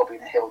helps as well,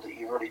 being a heel, that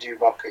you really do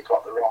rub people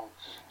up the wrong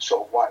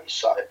sort of way.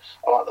 So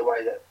I like the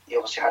way that he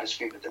obviously had his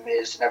feud with The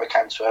Miz. It never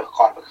came to a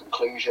kind of a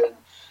conclusion.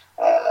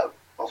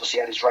 Obviously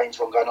he had his Reigns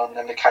one going on, and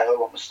then the KO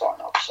one was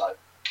starting up. So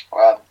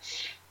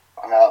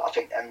I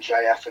think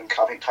MJF and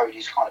I think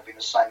Cody's kind of been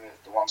the same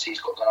with the ones he's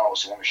got going on.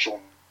 Obviously one with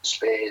Sean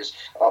Spears.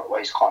 I like the way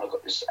he's kind of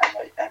got this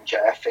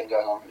MJF thing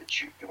going on,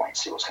 which you wait to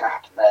see what's going to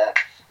happen there.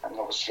 And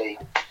obviously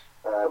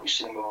we've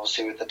seen him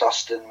obviously with the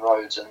Dustin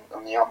Rhodes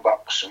and the Young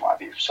Bucks and what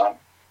have you. So,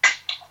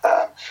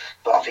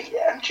 but I think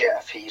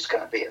MJF he's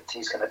going to be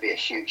a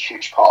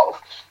huge part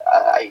of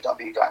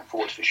AEW going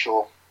forward for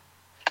sure.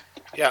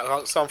 Yeah,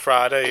 it's on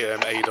Friday.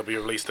 AEW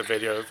released a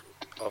video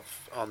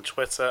on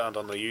Twitter and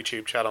on the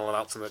YouTube channel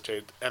announcing that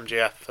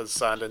MJF has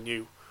signed a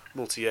new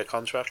multi-year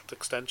contract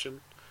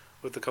extension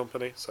with the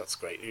company, so that's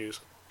great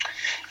news.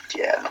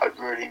 Yeah,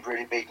 really,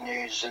 really big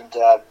news, and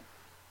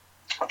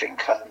I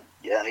think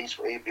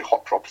he'd be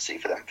hot property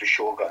for them for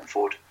sure going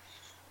forward.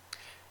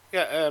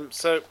 Yeah,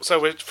 so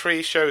with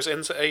 3 shows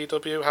into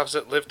AEW, has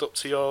it lived up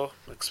to your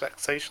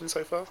expectations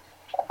so far?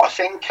 I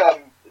think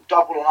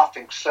Double or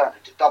Nothing certainly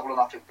did. Double or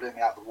Nothing blew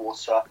me out of the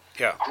water.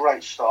 Yeah,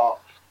 great start,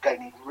 gave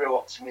me real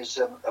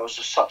optimism. There was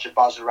just such a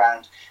buzz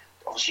around.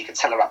 Obviously, you could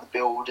tell around the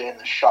building,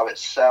 the show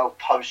itself,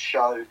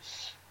 post-show.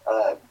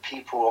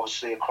 People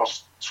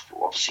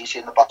obviously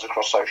seeing the buzz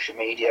across social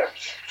media.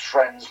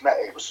 Friends met.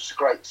 It was just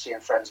great seeing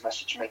friends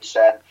message me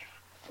saying,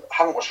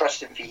 "Haven't watched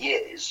wrestling for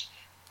years.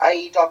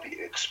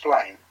 AEW,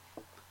 explain."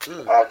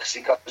 Because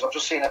he goes, "I've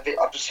just seen a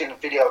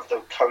video of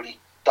the Cody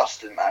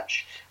Dustin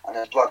match, and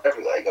there's blood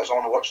everywhere." He goes, "I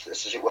want to watch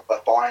this. Is it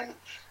worth buying?"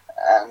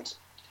 And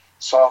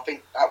so I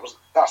think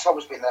that's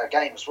always been their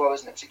game as well,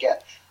 isn't it? To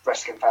get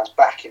wrestling fans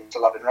back into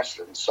loving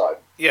wrestling. So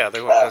yeah,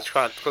 they were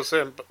trying because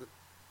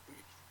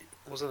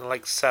wasn't it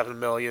like 7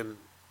 million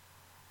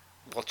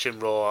watching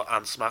Raw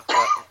and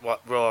SmackDown,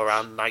 Raw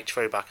and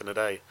Nitro back in the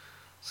day.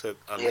 So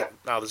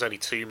now there's only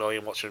 2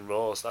 million watching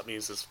Raw. So that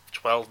means there's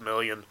 12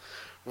 million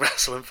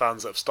wrestling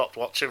fans that have stopped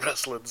watching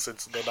wrestling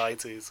since the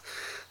 90s.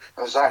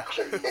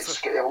 Exactly.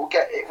 It will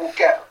get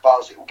a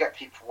buzz. It will get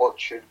people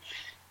watching.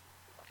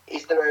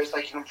 Is there areas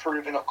they can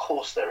improve in? Of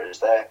course there is.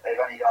 They've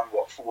only done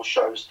 4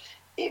 shows.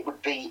 It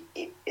would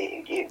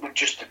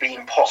just be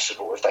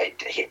impossible if they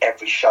hit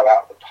every show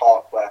out of the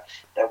park where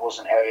there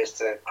wasn't areas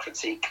to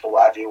critique or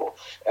what have you, or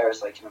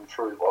areas they can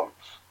improve on.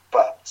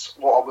 But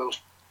what I will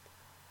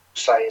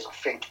say is I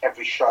think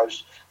every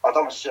show's, I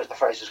don't want to say the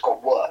phrase has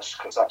got worse,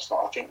 because that's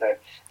not. I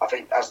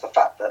think as the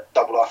fact that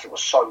Double I think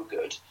was so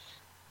good,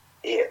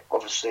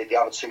 obviously the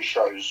other two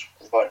shows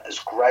weren't as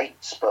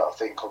great, but I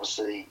think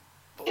obviously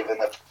given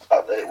the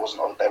fact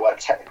that they weren't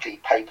technically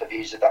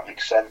pay-per-views, if that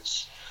makes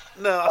sense.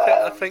 No,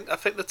 I think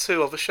the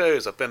two other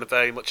shows have been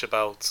very much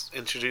about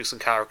introducing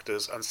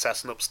characters and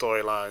setting up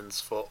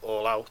storylines for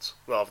All Out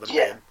rather than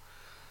being.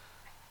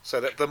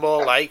 So that they're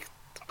more like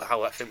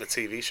how I think the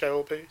TV show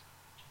will be.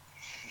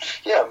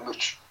 Yeah,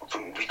 which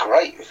would be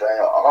great if they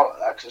are,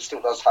 because it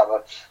still does have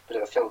a bit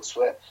of a feel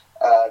to it.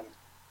 I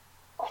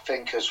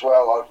think as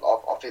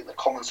well, I think the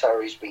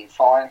commentary's been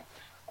fine.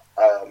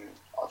 I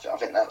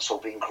think that's all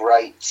been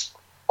great.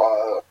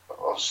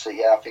 Obviously,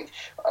 yeah, I think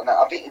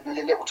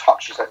the little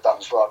touches they've done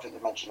as well. I think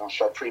we mentioned on the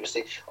show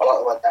previously. I like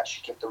the way they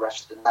actually give the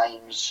rest of the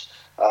names.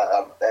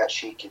 They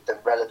actually give them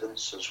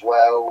relevance as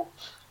well.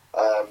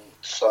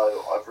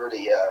 So I've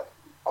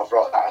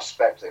liked that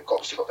aspect. They've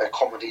obviously got their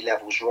comedy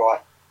levels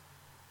right,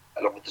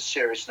 along with the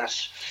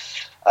seriousness.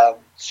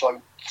 So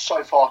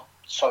far,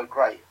 so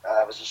great.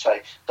 As I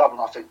say, Double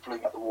or Nothing blew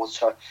me out the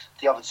water.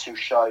 The other two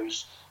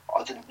shows,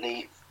 I didn't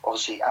leave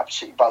obviously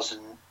absolutely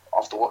buzzing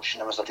after watching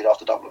them as I did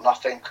after Double or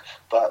Nothing,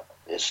 but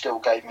it still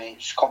gave me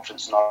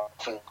confidence, and I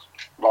think,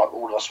 like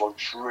all of us,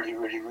 really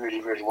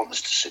want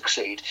this to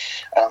succeed.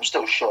 And I'm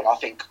still sure, and I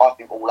think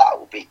All Out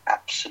will be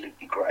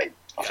absolutely great.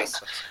 I think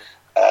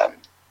All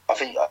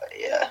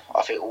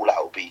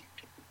Out will be.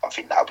 I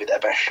think that'll be their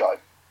best show.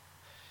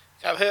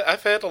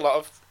 I've heard a lot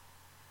of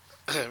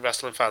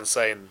wrestling fans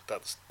saying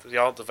that they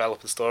aren't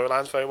developing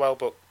storylines very well,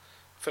 but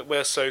I think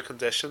we're so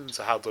conditioned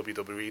to how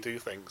WWE do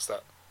things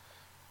that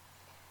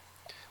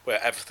where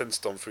everything's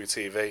done through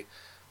TV,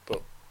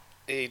 but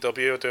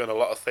AEW are doing a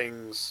lot of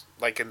things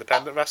like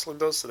independent wrestling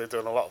does, so they're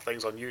doing a lot of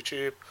things on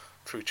YouTube,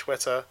 through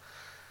Twitter,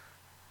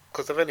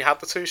 because they've only had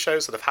the two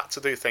shows, so they've had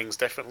to do things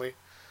differently.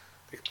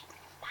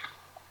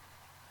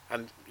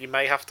 And you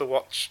may have to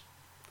watch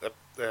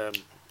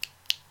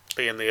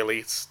Being the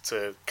Elite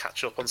to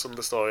catch up on some of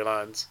the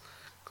storylines.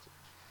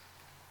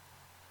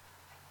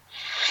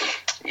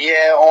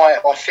 Yeah,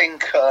 I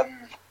think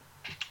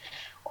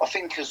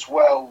as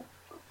well.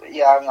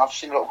 Yeah, I mean, I've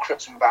seen a lot of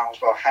criticism about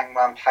as well.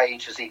 Hangman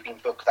Page, has he been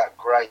booked that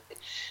great?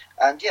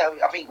 And yeah,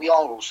 I think we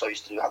are also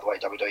used to do how the way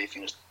WWE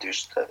things do,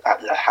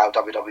 how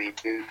WWE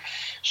do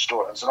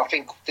storylines. And I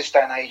think this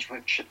day and age, we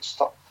should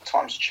stop.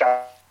 Times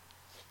have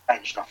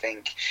changed, and I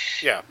think.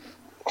 Yeah.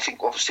 I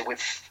think obviously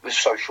with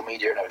social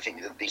media and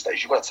everything these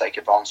days, you've got to take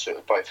advantage of it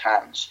with both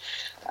hands.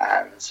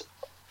 And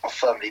I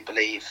firmly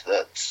believe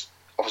that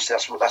obviously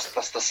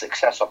that's the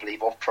success, I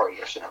believe, of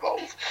Progress and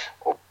Evolve,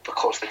 or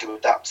because they do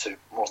adapt to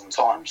modern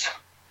times.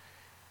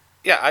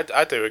 Yeah,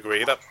 I do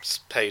agree that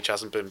Page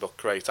hasn't been booked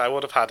great. I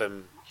would have had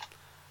him,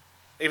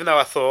 even though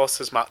I thought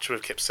his match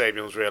with Kip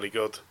Sabian was really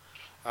good,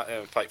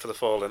 Fight for the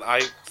Fallen,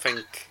 I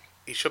think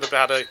he should have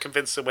had a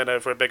convincing win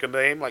over a bigger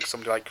name, like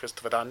somebody like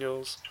Christopher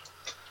Daniels,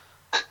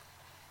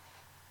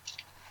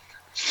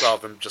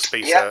 rather than just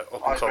beat a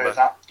up-and-comer.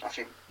 I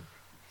think.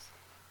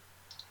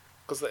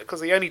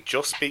 Because he only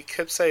just beat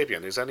Kip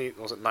Sabian. It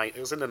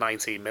was in the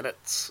 19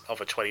 minutes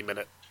of a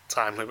 20-minute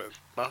time limit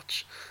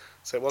match,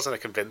 so it wasn't a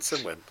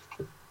convincing win.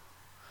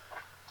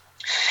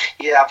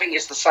 Yeah, I think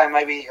it's the same.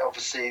 Maybe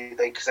obviously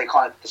because they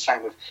kind of the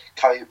same with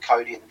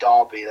Cody and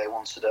Darby. They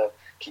wanted to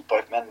keep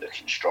both men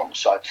looking strong.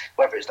 So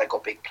whether it's they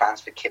got big plans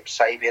for Kip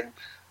Sabian,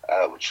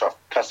 which I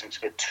personally think is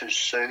a bit too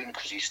soon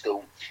because he's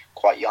still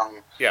quite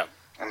young. Yeah.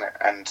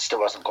 And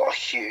still hasn't got a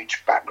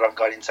huge background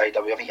going into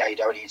AEW. I think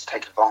AEW needs to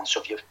take advantage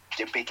of your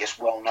biggest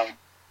well-known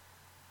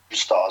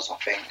stars, I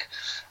think.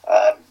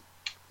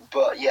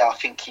 But yeah, I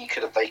think they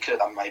could have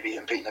done maybe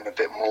and beaten them a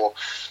bit more.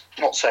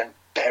 Not saying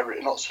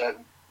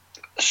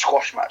a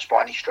squash match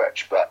by any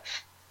stretch, but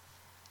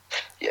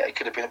yeah, it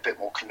could have been a bit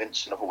more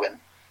convincing of a win.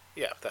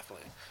 Yeah,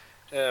 definitely.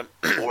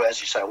 Or as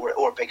you say,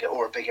 or a bigger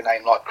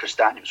name like Chris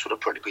Daniels would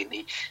have probably been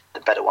the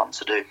better one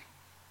to do.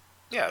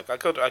 Yeah, a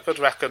good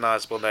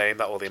recognisable name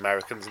that all the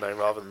Americans know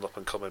rather than an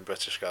up-and-coming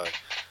British guy,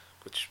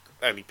 which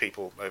only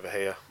people over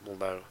here will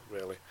know,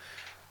 really.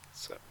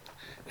 So,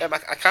 yeah,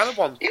 I kind of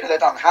want... Even they've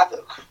done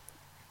Havoc.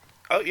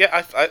 Oh,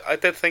 yeah, I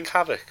did think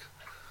Havoc.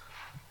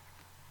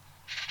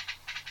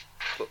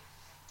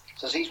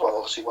 Because he's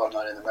obviously well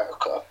known in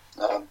America.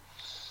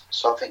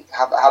 So I think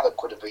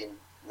Havoc would have been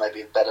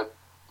maybe a better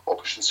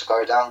option to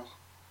go down.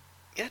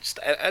 Yeah,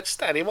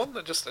 just anyone.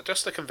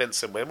 Just a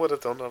convincing win would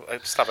have done.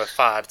 Just have a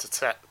 5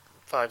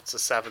 to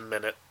 7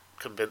 minute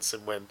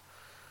convincing win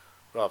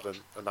rather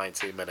than a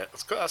 19 minute.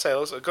 It's good. I say it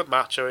was a good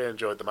match. I really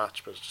enjoyed the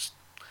match, but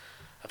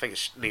I think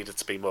it needed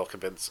to be more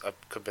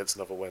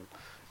convincing of a win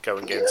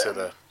going into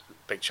the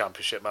big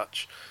championship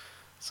match.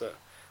 So,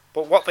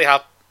 but what they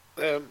have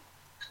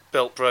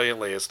built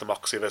brilliantly is the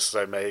Moxley versus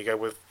Omega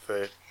with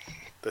the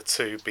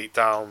two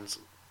beatdowns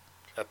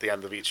at the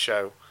end of each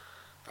show.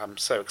 I'm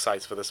so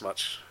excited for this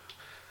match.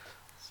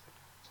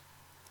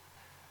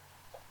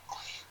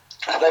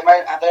 Have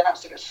they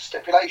announced if it's a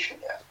stipulation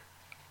yet?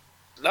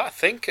 No, I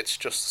think it's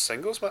just a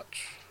singles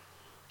match.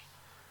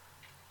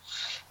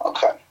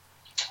 Okay.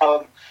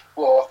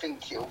 Well, I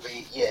think it'll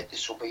be. Yeah,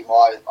 this will be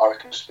I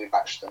reckon this will be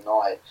match of the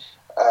night.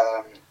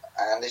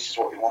 and this is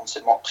what we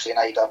wanted: Moxley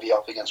and AW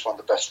up against one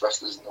of the best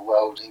wrestlers in the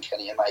world in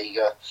Kenny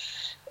Omega.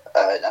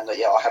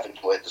 I have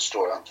enjoyed the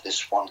storyline for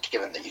this one,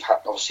 given that you've had,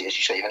 obviously, as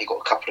you say, you've only got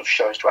a couple of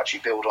shows to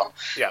actually build on.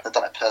 Yeah. They've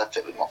done it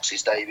perfect with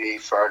Moxley's debut,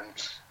 throwing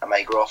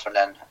Omega off, and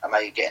then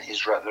Omega getting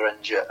his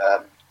revenge at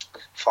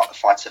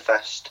Fighter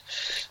Fest.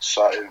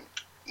 So,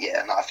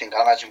 yeah, and I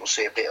imagine we'll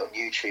see a bit on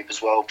YouTube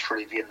as well,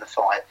 previewing the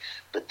fight.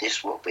 But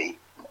this will be,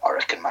 I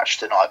reckon, match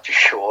tonight for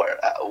sure,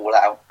 All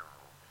Out.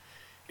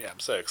 Yeah,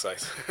 I'm so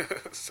excited.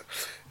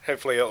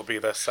 Hopefully it'll be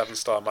the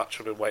 7-star match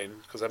we've been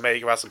waiting, because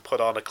Omega hasn't put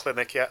on a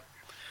clinic yet.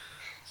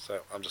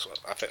 So I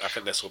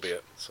think this will be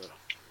it. So.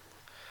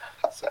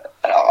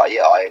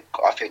 I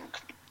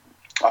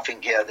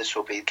think this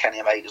will be Kenny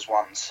Omega's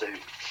one to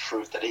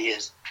prove that he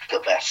is the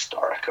best,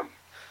 I reckon.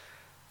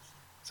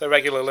 So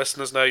regular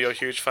listeners know you're a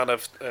huge fan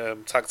of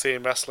tag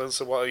team wrestling.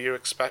 So what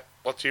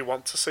do you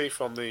want to see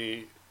from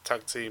the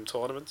tag team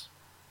tournament?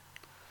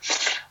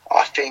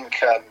 I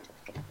think.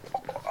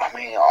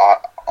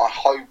 I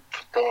hope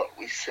that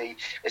we see.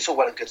 It's all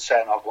well and good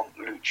saying I want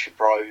Lucha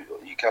Bro.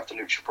 You can have the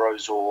Lucha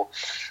Bros or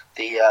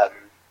the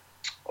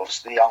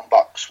obviously the Young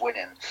Bucks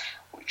winning,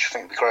 which I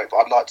think would be great. But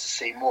I'd like to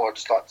see more. I'd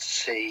just like to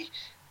see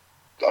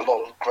a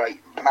lot of great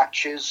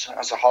matches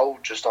as a whole.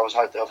 Just I was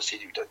hoping, obviously,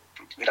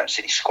 we don't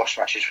see any squash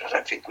matches. I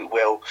don't think we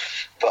will.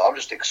 But I'm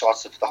just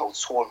excited for the whole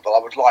tournament. But I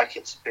would like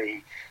it to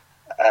be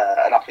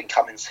an up and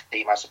coming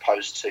team as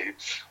opposed to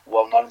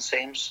well known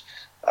teams.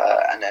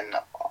 And then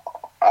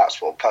that's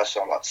what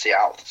personally I'd like to see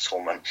out of the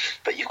tournament.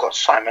 But you've got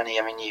so many.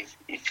 I mean, you've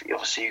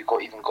got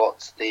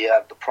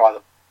the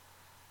private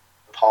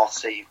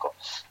party. You've got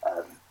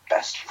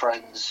best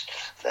friends.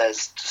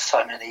 There's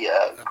so many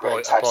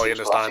great tag teams. A boy and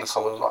his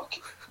dinosaur.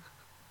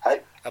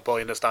 Hey? A boy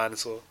and his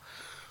dinosaur.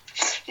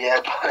 Yeah,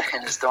 a boy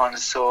and his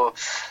dinosaur.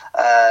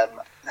 I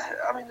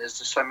mean, there's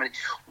just so many.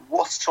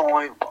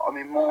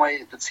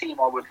 The team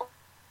I would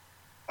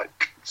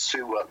like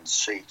to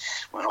see,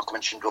 when I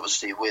mentioned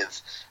obviously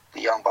with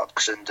the Young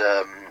Bucks and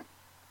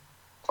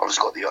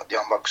obviously got the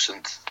Young Bucks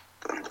and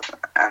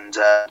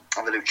the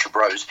Lucha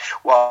Bros.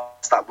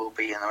 Whilst that will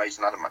be an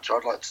amazing ladder match,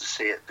 I'd like to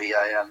see it be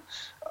and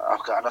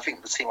I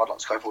think the team I'd like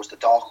to go for is the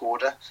Dark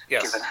Order.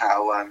 Yes. Given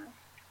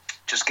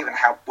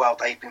how well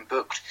they've been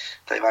booked,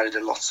 they've added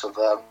a lot of.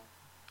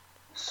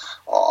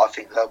 I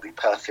think they'll be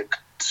perfect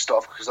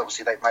stuff because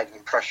obviously they've made an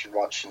impression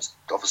right since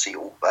obviously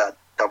all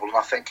Double or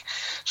Nothing.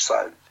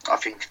 So I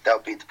think they'll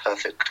be the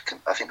perfect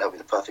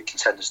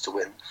contenders to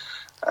win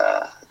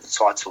the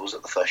titles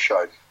at the first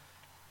show.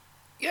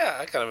 Yeah,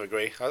 I kind of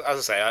agree. As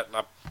I say,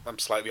 I'm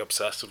slightly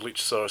obsessed with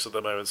Luchasaurus at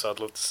the moment, so I'd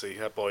love to see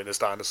a boy and his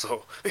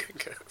dinosaur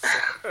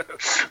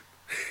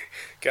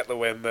get the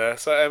win there.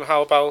 So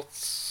how about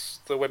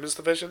the women's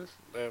division?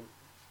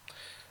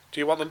 Do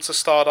you want them to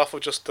start off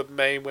with just the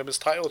main women's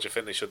title? Or do you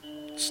think they should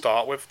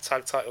start with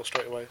tag title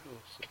straight away?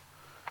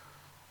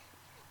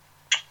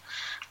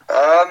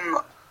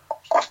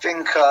 I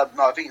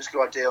think it's a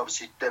good idea.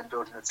 Obviously, them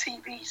building a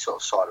TV sort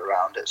of side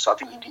around it. So I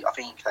think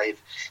they've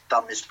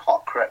done this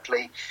part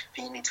correctly. I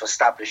think you need to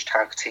establish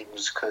tag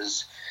teams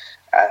because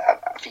then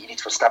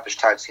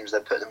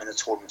put them in the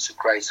tournament's a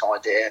great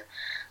idea,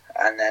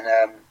 and then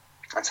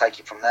and take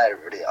it from there.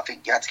 Really, I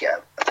think you had to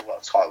get a lot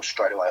of titles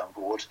straight away on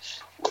board,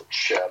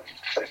 which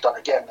they've done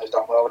again. They've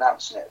done well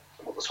announcing it,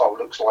 what the title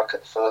looks like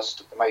at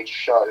first, the major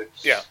show.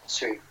 Yeah.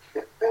 To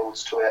it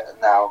builds to it, and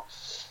now.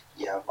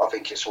 Yeah, I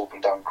think it's all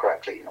been done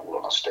correctly, in all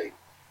honesty.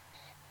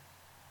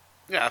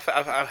 Yeah,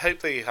 I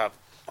hope they have.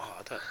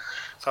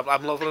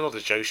 I'm loving all the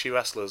Joshi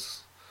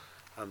wrestlers,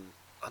 and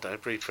I don't know,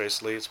 Brie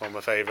Priestley is one of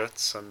my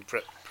favourites, and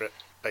Britt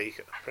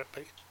Baker. Is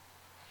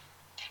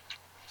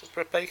it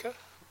Britt Baker?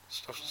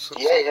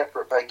 Yeah,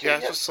 Britt Baker. Yeah,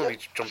 just suddenly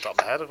jumped up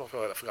my head. I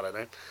forgot her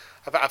name.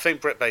 I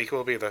think Britt Baker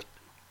will be the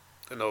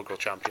inaugural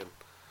champion.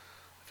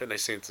 I think they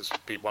seem to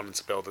be wanting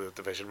to build a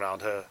division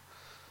around her.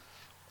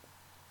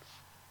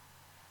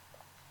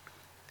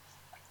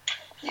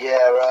 Yeah,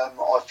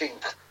 I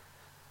think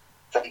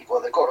they've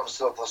got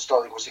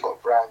obviously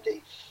got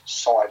Brandy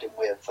siding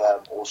with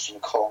Awesome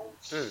Kong,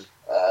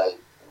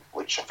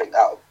 which I think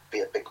that would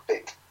be a big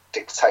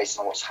dictating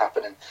on what's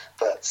happening.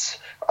 But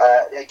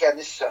again,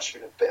 this has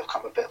actually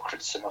become a bit of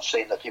criticism. I've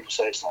seen that people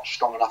say it's not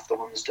strong enough, the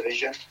women's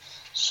division.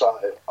 So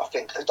I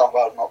think they've done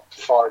well not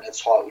firing their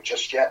title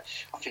just yet.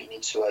 I think you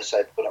need to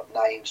put up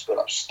names, put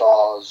up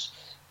stars,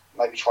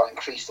 maybe try and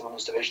increase the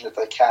women's division if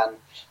they can,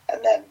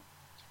 and then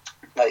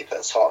maybe put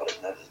a title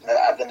in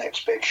at the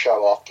next big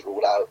show after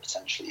All Out.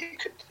 Potentially, you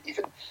could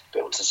even be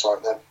able to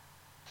sign them.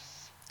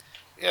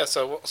 Yeah.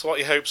 So what are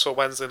your hopes for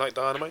Wednesday Night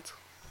Dynamite?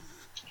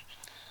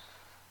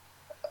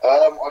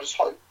 I just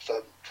hope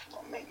that.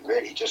 I mean,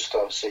 really, just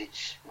obviously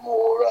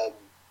more.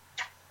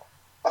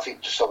 I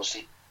think just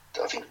obviously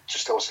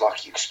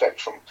like you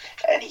expect from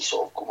any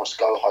sort of almost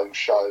go home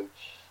show,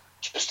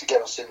 just to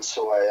get us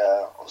into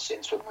a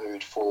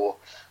mood for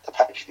the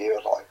pay per view.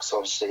 I'd like to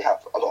obviously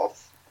have a lot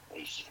of.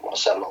 You want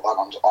to say a lot of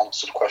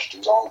unanswered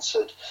questions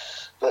answered,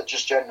 but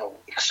just general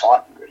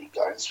excitement really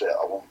going into it.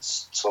 I want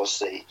to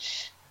obviously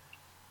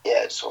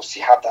yeah, it's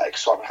obviously had that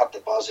excitement, had the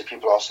buzz. If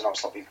people are asking, "Oh,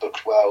 it's not been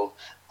booked well,"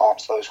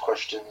 answer those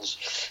questions,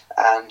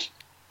 and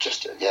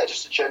just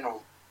a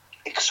general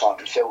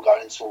excitement feel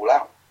going into All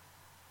Out.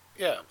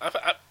 Yeah,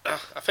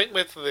 I think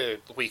with the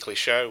weekly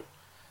show,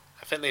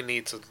 I think they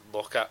need to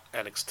look at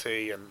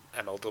NXT and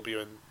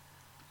MLW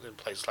in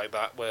places like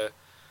that where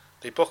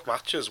they book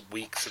matches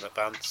weeks in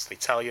advance. They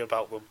tell you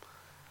about them,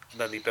 and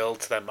then they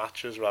build to their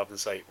matches rather than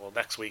say, "Well,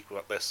 next week we've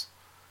got this."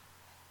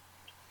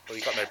 Well,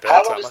 you got no build.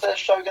 How long is their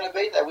show going to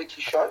be? Their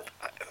weekly show?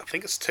 I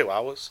think it's 2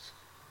 hours.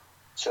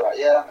 2 hours.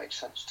 Yeah, that makes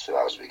sense. 2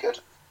 hours would be good.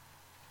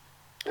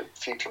 A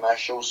few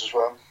commercials as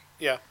well.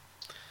 Yeah.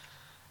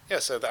 Yeah.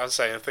 So I'm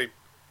saying if they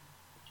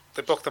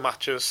book the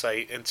matches,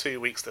 say in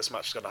 2 weeks this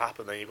match is going to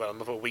happen, then you've got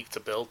another week to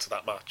build to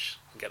that match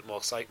and get more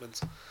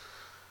excitement.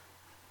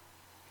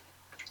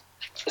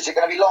 Is it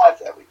going to be live,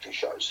 their weekly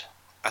shows?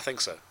 I think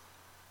so.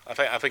 I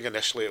think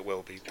initially it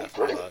will be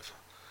definitely live.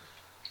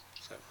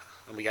 So,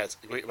 and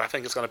I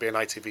think it's going to be an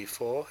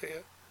ITV4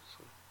 here.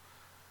 So.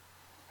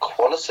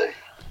 Quality.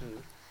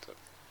 So.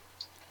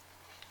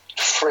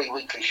 3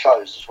 weekly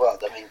shows as well.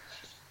 I mean,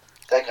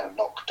 they're going to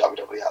knock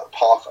WWE out of the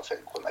park, I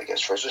think, when they get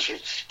through. Especially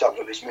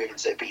WWE's moving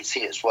to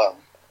BT as well.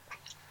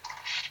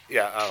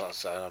 Yeah,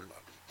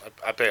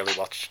 I barely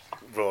watch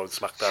Raw and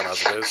SmackDown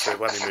as it is. So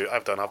when they move, I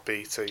don't have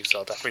BT,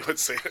 so I definitely wouldn't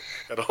see it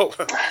at all.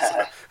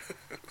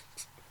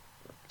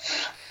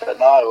 But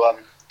no,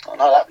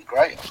 that'd be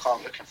great.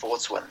 I'm looking forward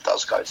to when it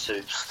does go to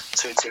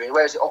TV.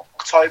 Where is it?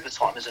 October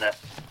time, isn't it?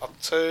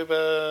 October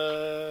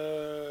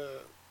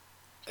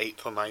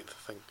 8th or 9th,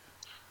 I think.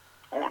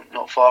 Oh,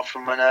 not far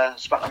from when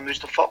SmackDown moves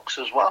to Fox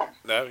as well.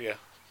 No, yeah.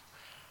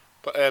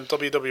 But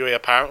WWE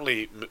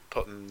apparently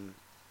putting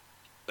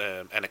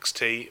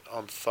NXT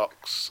on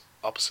Fox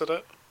opposite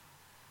it.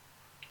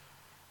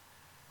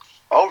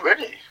 Oh,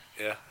 really?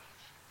 Yeah.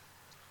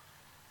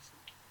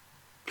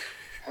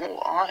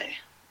 Oh, aye.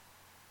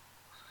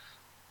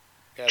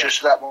 Yeah,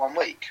 just that 1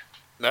 week?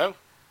 No,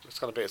 it's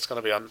gonna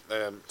be on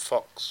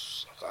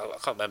Fox. I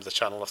can't remember the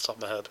channel off the top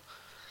of my head.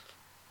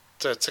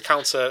 To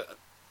counter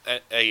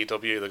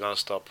AEW, they're gonna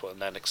start putting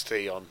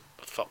NXT on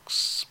Fox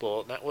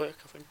Sport Network,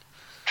 I think.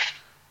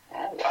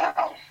 Oh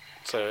wow!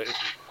 So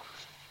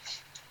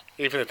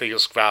even if they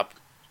just grab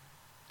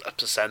a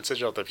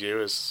percentage of the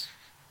viewers,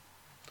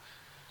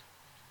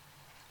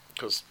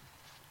 because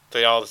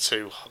they are the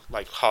two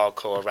like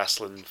hardcore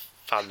wrestling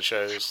fan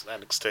shows,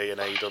 NXT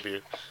and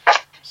AEW.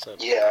 So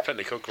yeah. I think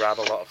they could grab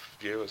a lot of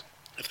viewers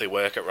if they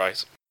work it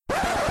right.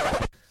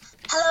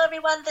 Hello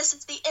everyone, this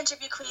is the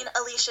interview queen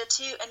Alicia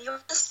 2, and you're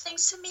listening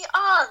to me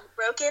on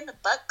Broken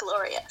But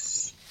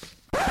Glorious.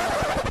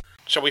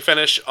 Shall we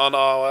finish on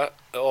our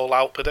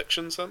all-out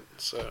predictions then?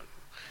 So.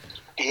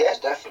 Yeah,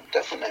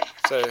 definitely.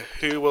 So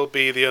who will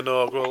be the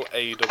inaugural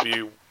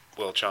AEW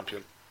World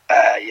Champion?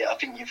 Yeah, I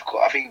think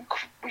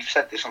we've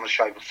said this on the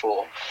show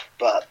before,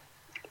 but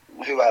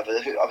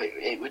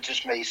it would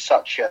just be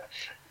such a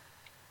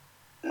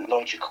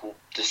logical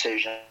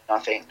decision. I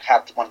think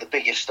have one of the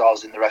biggest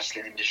stars in the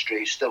wrestling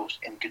industry, still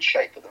in good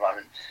shape at the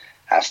moment,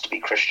 has to be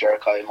Chris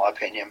Jericho, in my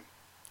opinion.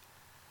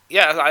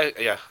 Yeah,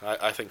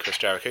 I think Chris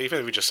Jericho, even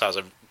if he just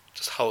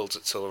holds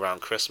it till around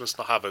Christmas,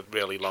 not have a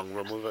really long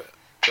run with it,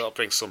 that'll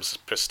bring some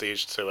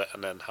prestige to it,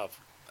 and then have,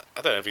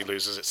 I don't know if he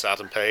loses it to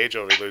Adam Page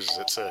or he loses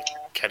it to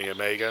Kenny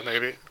Omega,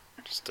 maybe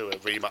just do a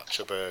rematch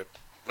of the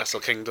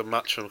Wrestle Kingdom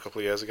match from a couple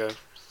of years ago.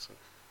 So.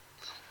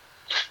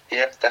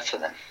 Yeah,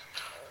 definitely.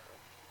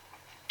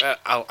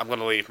 I'm going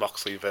to leave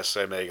Moxley versus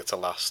Omega to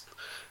last.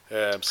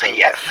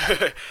 Yeah.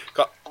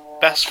 Got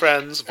Best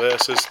Friends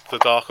versus the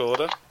Dark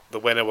Order. The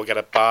winner will get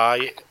a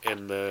bye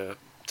in the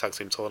tag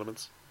team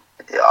tournaments.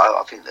 Yeah,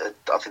 I think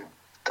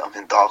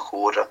Dark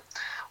Order.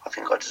 I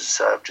think I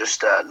deserve.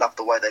 Just love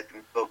the way they've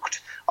been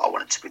booked. I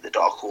want it to be the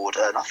Dark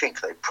Order, and I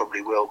think they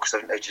probably will because I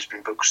think they've just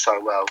been booked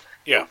so well.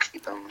 Yeah,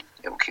 it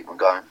will keep them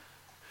going.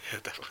 Yeah,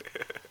 definitely.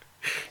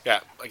 Yeah,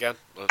 again,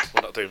 we're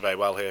not doing very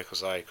well here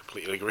because I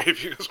completely agree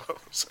with you as well.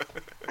 So.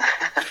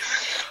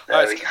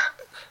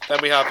 Then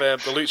we have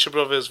the Lucha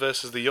Brothers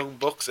versus the Young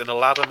Bucks in a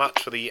ladder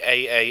match for the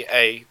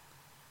AAA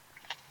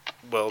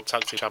World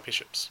Tag Team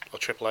Championships, or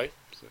AAA.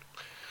 So,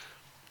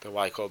 don't know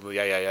why I call them the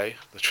AAA,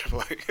 the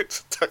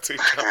AAA Tag Team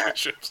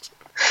Championships.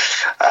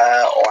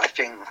 I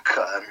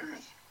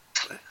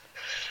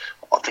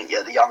think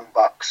the Young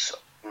Bucks.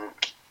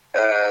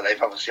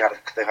 They've obviously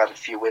had a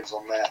few wins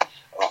on there.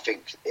 I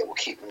think it will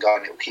keep them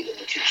going. It will keep them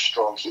looking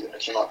strong. Keep them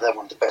looking like they're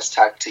one of the best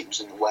tag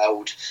teams in the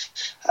world.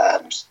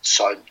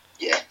 So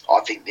yeah, I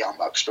think the Young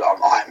Bucks. But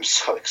I am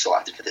so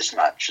excited for this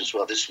match as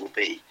well. This will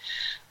be.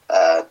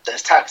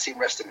 There's tag team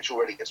wrestling, which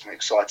already gets me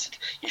excited.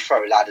 You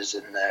throw ladders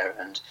in there,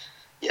 and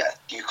yeah,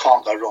 you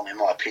can't go wrong, in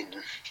my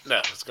opinion. No,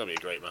 it's going to be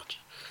a great match.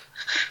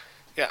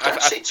 Yeah, I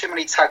don't see too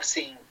many tag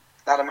team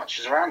ladder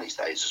matches around these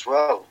days as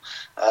well.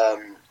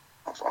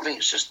 I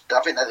think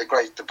they're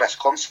the best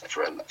concept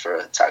for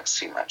a tag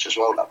team match as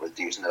well, like with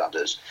using the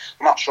ladders.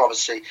 Much rather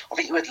see. I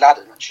think with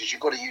ladder matches,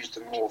 you've got to use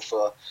them more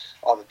for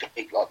either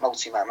big like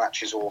multi-man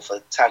matches or for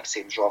tag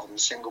teams rather than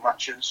single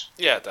matches.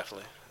 Yeah,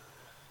 definitely.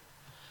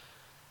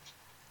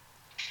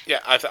 Yeah,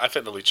 I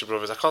think the Lucha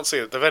Brothers. I can't see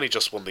it. They've only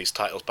just won these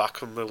titles back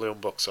from the Young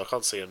Bucks, so I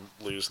can't see them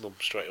losing them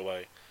straight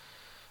away.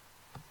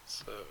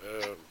 So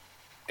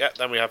yeah,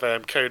 then we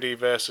have Cody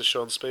versus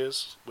Sean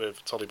Spears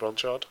with Tolly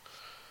Blanchard.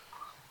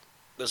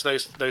 There's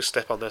no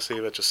step on this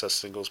either. It just says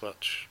singles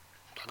match.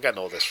 I'm getting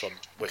all this from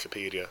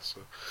Wikipedia, so,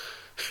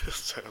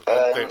 so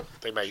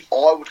they may.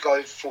 I would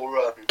go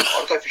for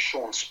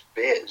Sean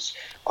Spears.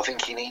 I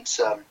think he needs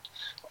the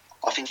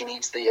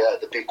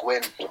big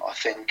win. I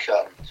think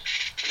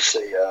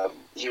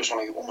he was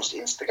one who almost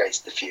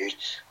instigated the feud.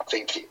 I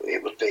think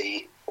it would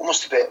be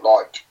almost a bit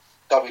like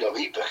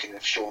WWE booking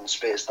if Sean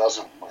Spears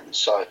doesn't win.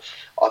 So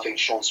I think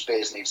Sean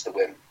Spears needs the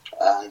win,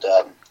 and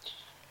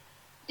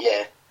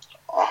yeah,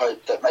 I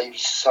hope that maybe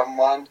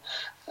someone,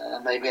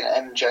 maybe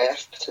an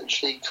MJF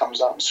potentially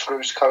comes up and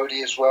screws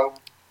Cody as well.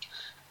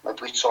 Maybe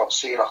we start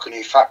seeing like a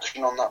new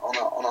faction on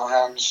our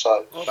hands.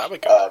 So that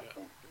would go.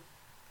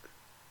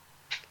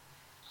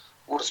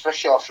 Well,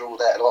 especially after all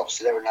that,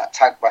 obviously they were in that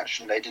tag match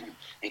and they didn't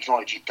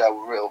acknowledge they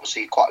were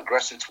obviously quite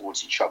aggressive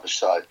towards each other.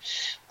 So,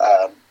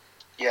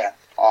 yeah,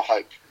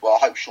 I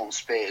hope Sean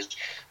Spears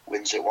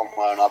wins it one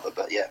way or another.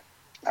 But yeah,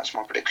 that's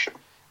my prediction.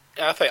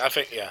 Yeah,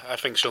 I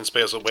think Sean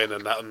Spears will win,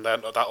 and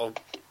then that'll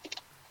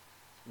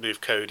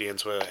move Cody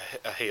into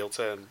a heel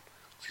turn.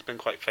 He's been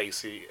quite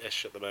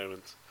facey-ish at the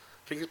moment.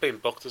 I think he's being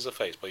booked as a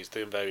face, but he's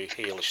doing very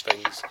heelish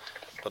things.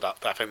 But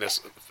I think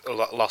this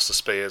loss of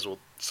Spears will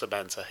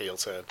cement a heel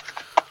turn.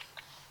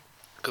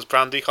 Because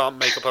Brandy can't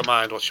make up her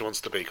mind what she wants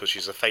to be, because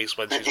she's a face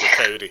when she's with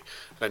Cody,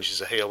 and then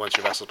she's a heel when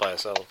she wrestles by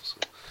herself. So.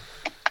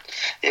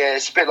 Yeah,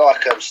 it's a bit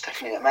like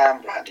Stephanie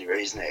McMahon, Brandy,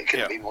 isn't it? It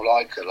couldn't be more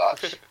like her. Like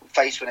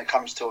face when it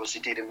comes to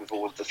obviously dealing with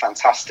all of the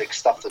fantastic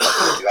stuff that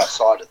they do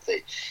outside of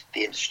the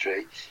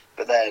industry,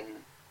 but then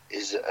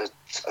is a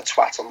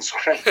twat on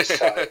screen. But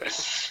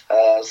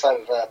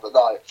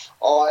no,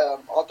 I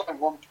don't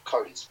want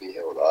Cody to be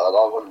heel. I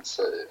want him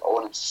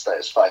to stay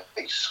as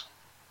face.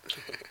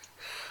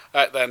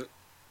 Right then.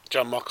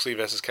 Jon Moxley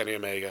versus Kenny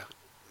Omega.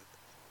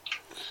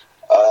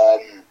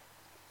 I'm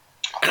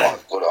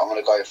going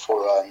to go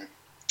for.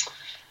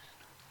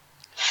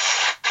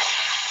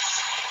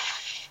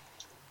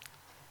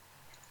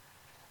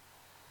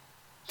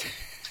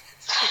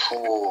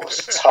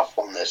 It's a tough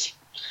one. This.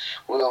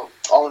 Well,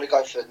 I want to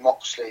go for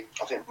Moxley.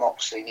 I think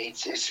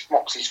it's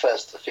Moxley's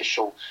first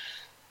official.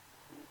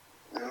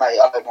 Mate,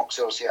 I know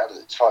Moxley obviously had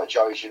a fight with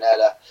Joey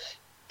Janela.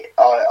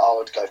 I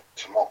would go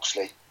for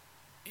Moxley.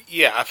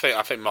 Yeah, I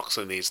think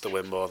Moxley needs to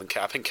win more than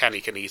Kenny. I think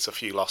Kenny can eat a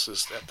few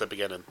losses at the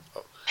beginning,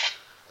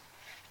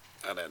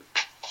 and then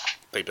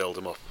they build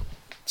him up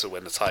to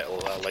win the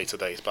title at a later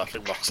date. But I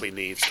think Moxley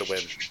needs to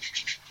win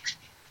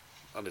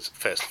on his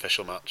first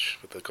official match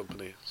with the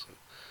company. So.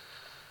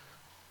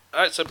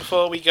 Alright, so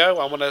before we go,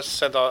 I want to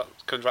send our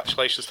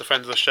congratulations to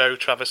friend of the show,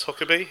 Travis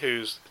Huckabee,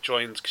 who's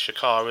joined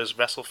Shakara's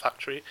Wrestle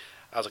Factory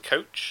as a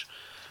coach,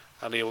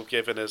 and he'll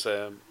give in his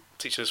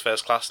teaching his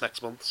first class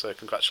next month. So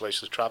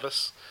congratulations,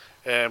 Travis.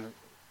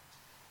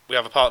 We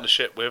have a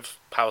partnership with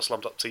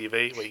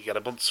Powerslam.tv where you get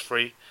a month's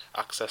free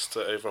access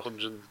to over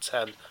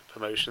 110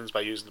 promotions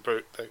by using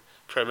the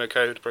promo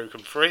code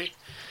BrokenFree.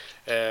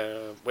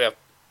 We have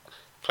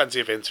plenty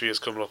of interviews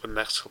coming up in the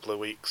next couple of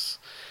weeks.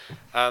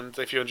 And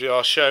if you enjoy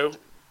our show,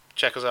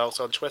 check us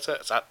out on Twitter.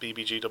 It's at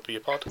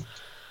BBGWPod.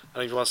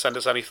 And if you want to send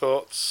us any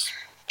thoughts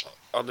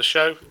on the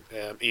show,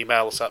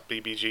 email us at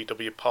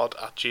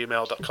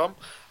bbgwpod@gmail.com.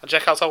 And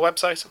check out our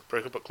website,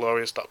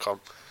 brokenbutglorious.com.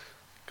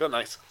 Good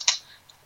night.